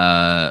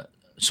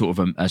sort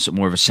of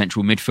more of a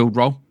central midfield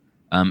role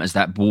as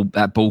that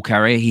ball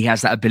carrier. He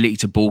has that ability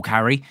to ball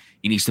carry.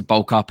 He needs to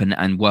bulk up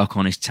and work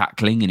on his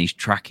tackling and his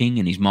tracking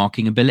and his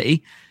marking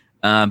ability.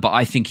 But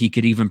I think he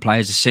could even play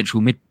as a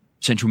central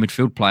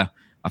midfield player.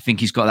 I think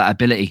he's got that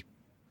ability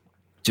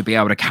to be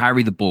able to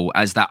carry the ball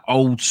as that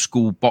old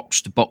school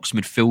box to box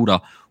midfielder.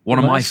 One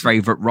of my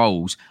favourite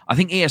roles. I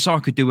think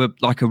ESR could do a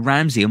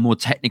Ramsey, a more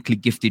technically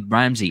gifted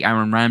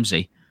Aaron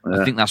Ramsey. Yeah.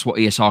 I think that's what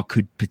ESR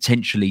could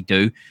potentially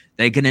do.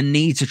 They're going to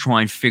need to try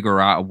and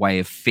figure out a way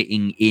of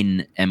fitting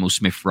in Emil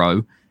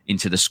Smith-Rowe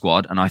into the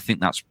squad, and I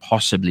think that's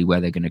possibly where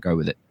they're going to go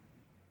with it.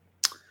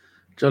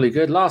 Jolly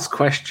good. Last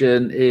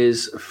question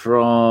is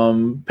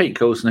from Pete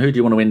Coulson. Who do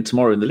you want to win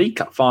tomorrow in the League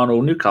Cup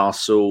final?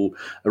 Newcastle,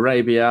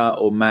 Arabia,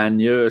 or Man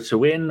U to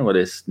win? Well,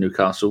 it's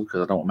Newcastle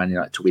because I don't want Man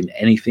United to win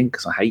anything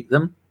because I hate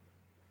them.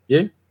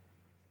 You?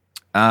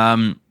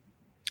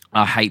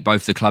 I hate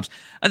both the clubs.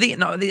 I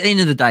think at the end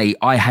of the day,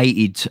 I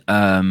hated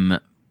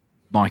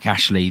Mike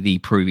Ashley, the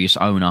previous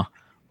owner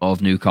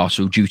of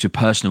Newcastle, due to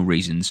personal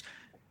reasons.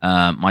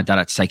 My dad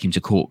had to take him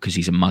to court because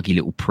he's a muggy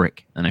little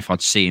prick. And if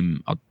I'd see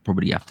him, I'd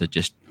probably have to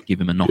just give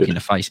him a knock in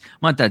the face.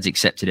 My dad's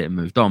accepted it and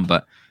moved on,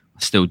 but I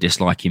still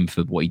dislike him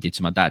for what he did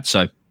to my dad.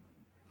 So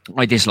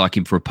I dislike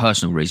him for a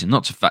personal reason,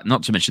 not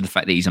to mention the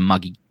fact that he's a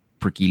muggy,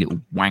 pricky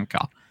little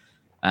wanker.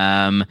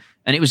 And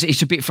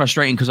it's a bit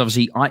frustrating because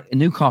obviously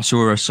Newcastle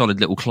are a solid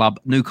little club.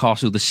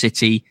 Newcastle, the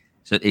city,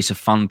 so it's a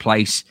fun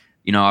place.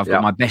 I've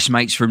got my best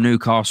mates from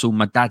Newcastle.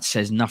 My dad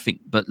says nothing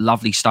but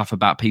lovely stuff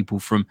about people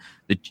from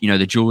the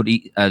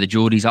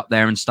Geordies up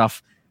there and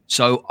stuff.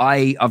 So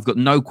I've got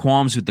no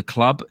qualms with the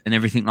club and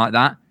everything like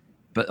that.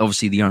 But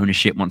obviously the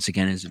ownership once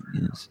again is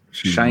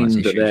shame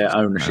that their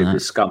ownership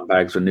is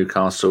scumbags for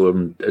Newcastle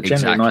and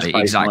generally nice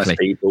place, nice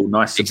people,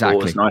 nice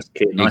supporters, nice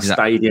kit, nice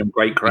stadium,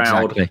 great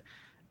crowd. Exactly.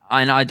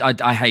 And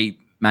I hate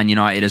Man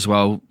United as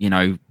well.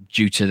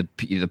 Due to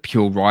the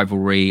pure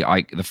rivalry,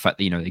 the fact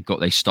that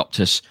they stopped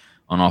us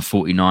on our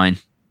 49,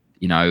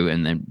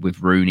 and then with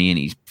Rooney and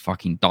his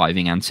fucking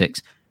diving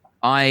antics.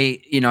 I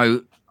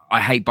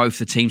hate both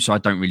the teams, so I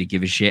don't really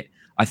give a shit.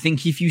 I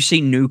think if you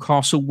see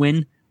Newcastle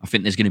win, I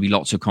think there's going to be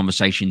lots of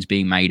conversations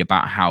being made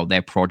about how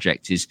their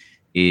project has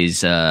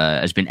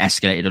been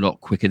escalated a lot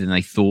quicker than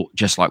they thought,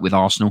 just like with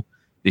Arsenal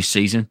this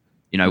season.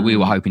 We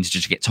were hoping to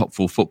just get top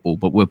four football,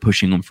 but we're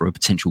pushing on for a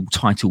potential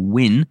title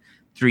win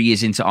 3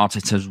 years into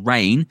Arteta's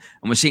reign,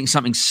 and we're seeing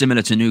something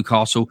similar to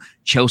Newcastle.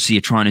 Chelsea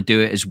are trying to do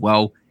it as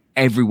well.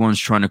 Everyone's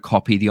trying to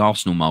copy the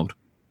Arsenal mould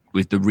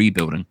with the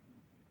rebuilding.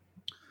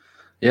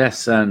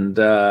 Yes, and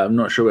I'm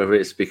not sure whether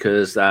it's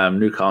because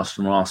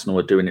Newcastle and Arsenal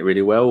are doing it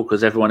really well,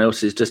 because everyone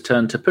else has just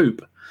turned to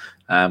poop.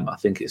 I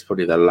think it's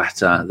probably the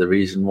latter, the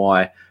reason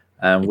why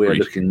we're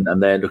looking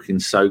and they're looking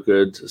so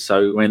good.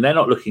 So, I mean, they're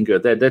not looking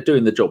good. They're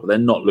doing the job, but they're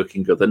not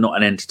looking good. They're not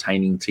an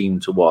entertaining team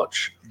to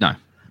watch. No.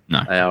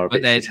 They are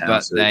they're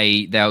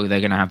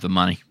going to have the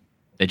money.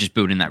 They're just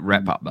building that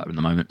rep up at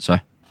the moment. So,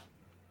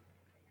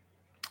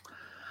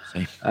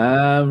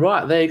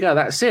 right, there you go.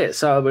 That's it.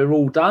 So we're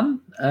all done.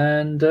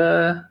 And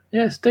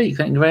yes, Deke,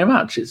 thank you very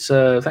much. It's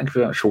thank you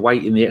very much for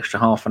waiting the extra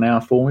half an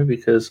hour for me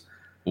because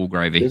all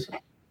gravy.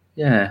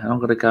 Yeah, I'm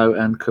going to go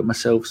and cook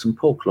myself some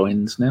pork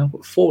loins now. I've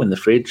got 4 in the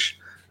fridge,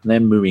 and they're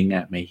mooing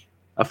at me.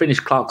 I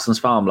finished Clarkson's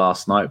Farm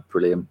last night.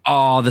 Brilliant.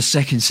 Oh, the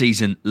second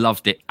season.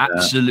 Loved it.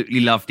 Absolutely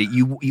loved it.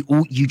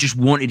 You just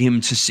wanted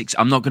him to succeed.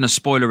 I'm not going to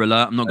spoiler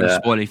alert. I'm not going to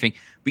spoil anything,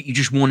 but you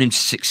just want him to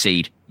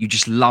succeed. You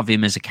just love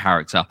him as a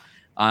character.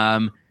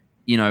 I'm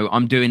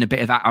doing a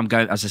bit of that. I'm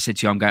going, as I said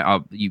to you, I'm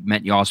going,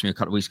 you asked me a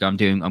couple of weeks ago,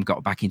 I've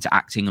got back into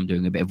acting. I'm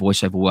doing a bit of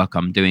voiceover work.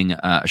 I'm doing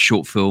a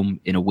short film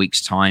in a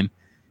week's time.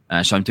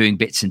 So I'm doing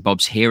bits and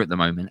bobs here at the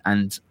moment,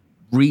 and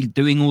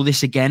redoing all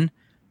this again,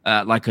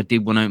 like I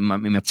did when in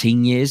my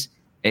teen years.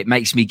 It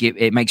makes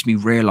me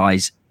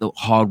realise the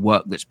hard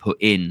work that's put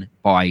in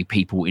by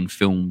people in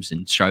films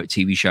and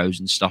TV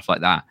shows and stuff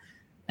like that.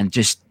 And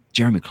just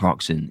Jeremy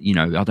Clarkson,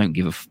 I don't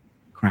give a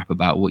crap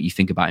about what you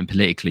think about him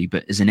politically,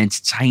 but as an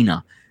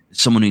entertainer,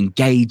 someone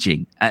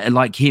engaging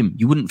like him,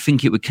 you wouldn't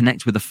think it would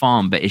connect with a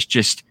farm, but it's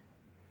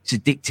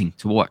addicting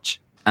to watch.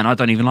 And I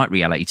don't even like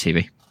reality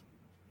TV.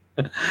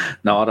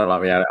 No, I don't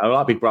like reality. I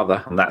like Big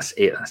Brother, and that's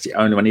it. That's the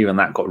only one. Even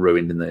that got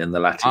ruined in the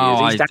latter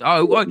years.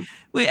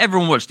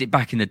 Everyone watched it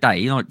back in the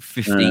day, like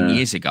 15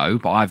 years ago,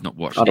 but I've not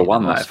watched it. I'd have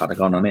won that if I'd have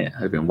gone on it.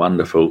 It'd been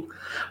wonderful.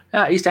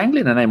 East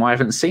Anglia, a name I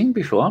haven't seen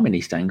before. I'm in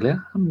East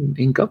Anglia. I'm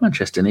in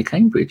Godmanchester near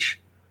Cambridge,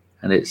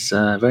 and it's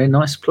a very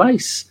nice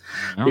place.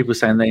 Yeah. People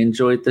saying they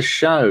enjoyed the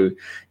show.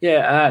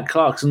 Yeah,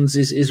 Clarkson's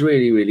is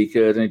really, really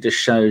good, and it just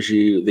shows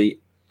you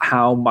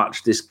how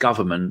much this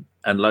government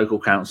and local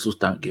councils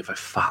don't give a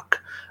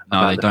fuck.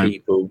 No, they don't.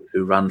 People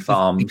who run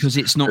farms, because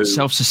it's not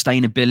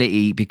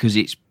self-sustainability. Because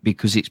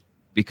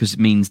it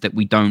means that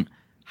we don't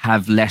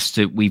have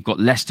we've got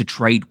less to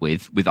trade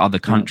with other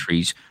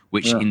countries,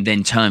 which in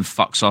then turn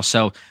fucks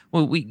ourselves.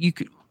 Well,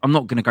 I'm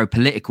not going to go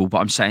political, but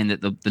I'm saying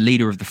that the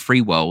leader of the free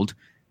world,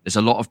 there's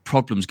a lot of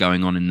problems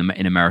going on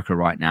in America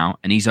right now,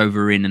 and he's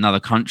over in another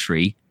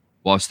country,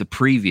 whilst the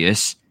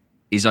previous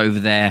is over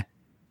there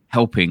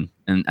helping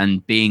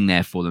and being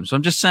there for them. So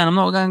I'm just saying, I'm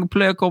not going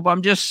political, but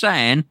I'm just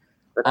saying.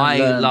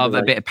 I love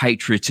a bit of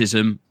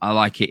patriotism. I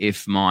like it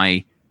if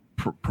my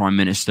prime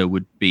minister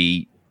would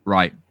be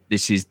right.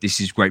 This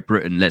is Great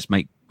Britain. Let's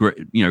make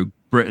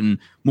Britain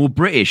more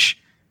British.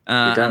 We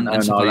don't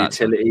own our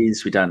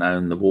utilities. We don't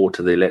own the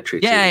water, the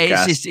electricity. Yeah, the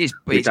gas. It's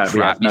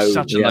crap. It's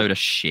such a load of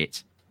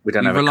shit. We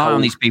don't rely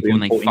on these people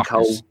and they fuck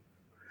coal. us.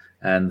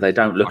 And they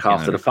don't look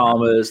after the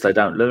farmers. They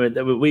don't.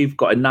 We've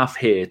got enough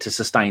here to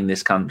sustain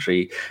this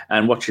country.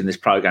 And watching this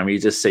program, you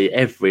just see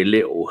every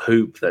little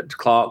hoop that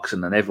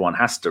Clarkson and everyone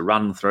has to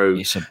run through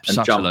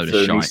and jump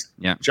through.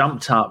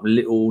 Jumped up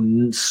little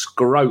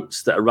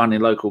scroats that are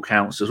running local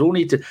councils. All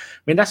need to. I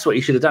mean, that's what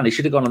he should have done. He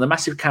should have gone on the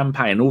massive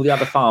campaign. All the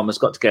other farmers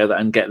got together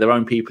and get their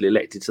own people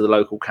elected to the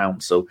local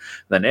council.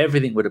 Then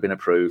everything would have been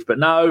approved. But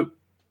no,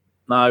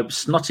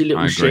 snotty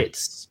little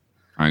shits.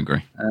 I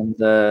agree.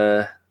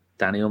 And.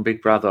 Danny on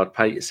Big Brother, I'd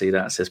pay to see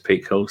that, says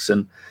Pete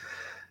Coulson.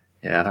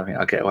 Yeah, I don't think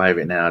I'll get away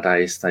with it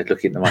nowadays. They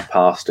look into my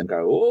past and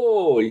go,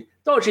 "Oh,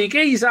 dodgy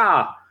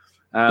geezer."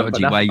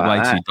 Dodgy,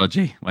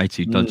 way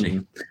too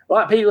dodgy.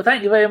 Right, people,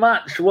 thank you very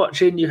much for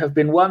watching. You have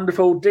been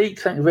wonderful. Deke,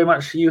 thank you very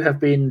much. You have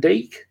been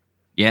Deke.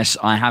 Yes,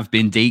 I have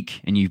been Deke,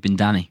 and you've been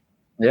Danny.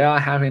 Yeah, I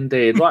have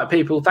indeed. Right,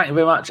 people, thank you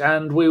very much.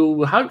 And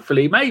we'll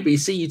hopefully maybe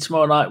see you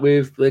tomorrow night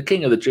with the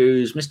King of the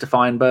Jews, Mr.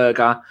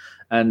 Feinberger,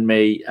 and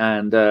me.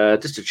 And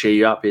just to cheer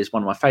you up, here's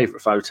one of my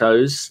favourite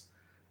photos.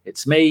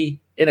 It's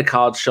me in a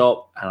card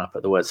shop, and I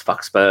put the words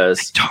 "fuck Spurs."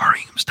 St.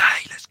 Torringham's Day,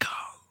 let's go.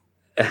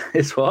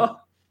 It's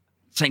what?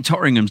 St.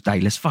 Torringham's Day,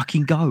 let's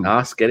fucking go.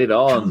 Let's get it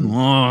on. Come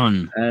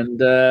on.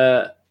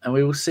 And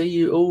we will see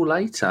you all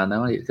later.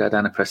 Now I need to go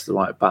down and press the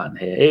right button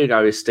here. Here we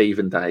go, is Steve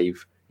and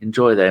Dave.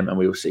 Enjoy them, and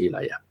we will see you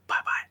later.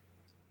 Bye-bye.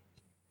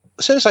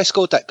 As soon as they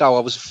scored that goal,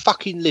 I was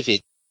fucking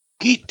livid.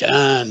 Get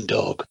down,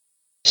 dog.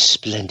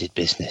 Splendid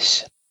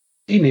business.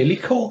 He nearly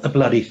caught the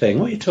bloody thing.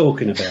 What are you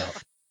talking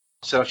about?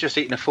 So I was just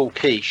eating a full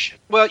quiche.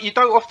 Well, you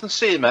don't often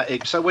see them at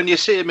Ibs, so when you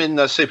see them in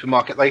the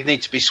supermarket, they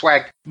need to be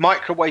swagged,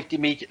 microwaved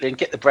immediately, and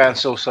get the brown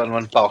sauce on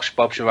one. Bosh,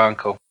 Bob's your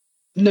uncle.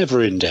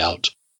 Never in doubt.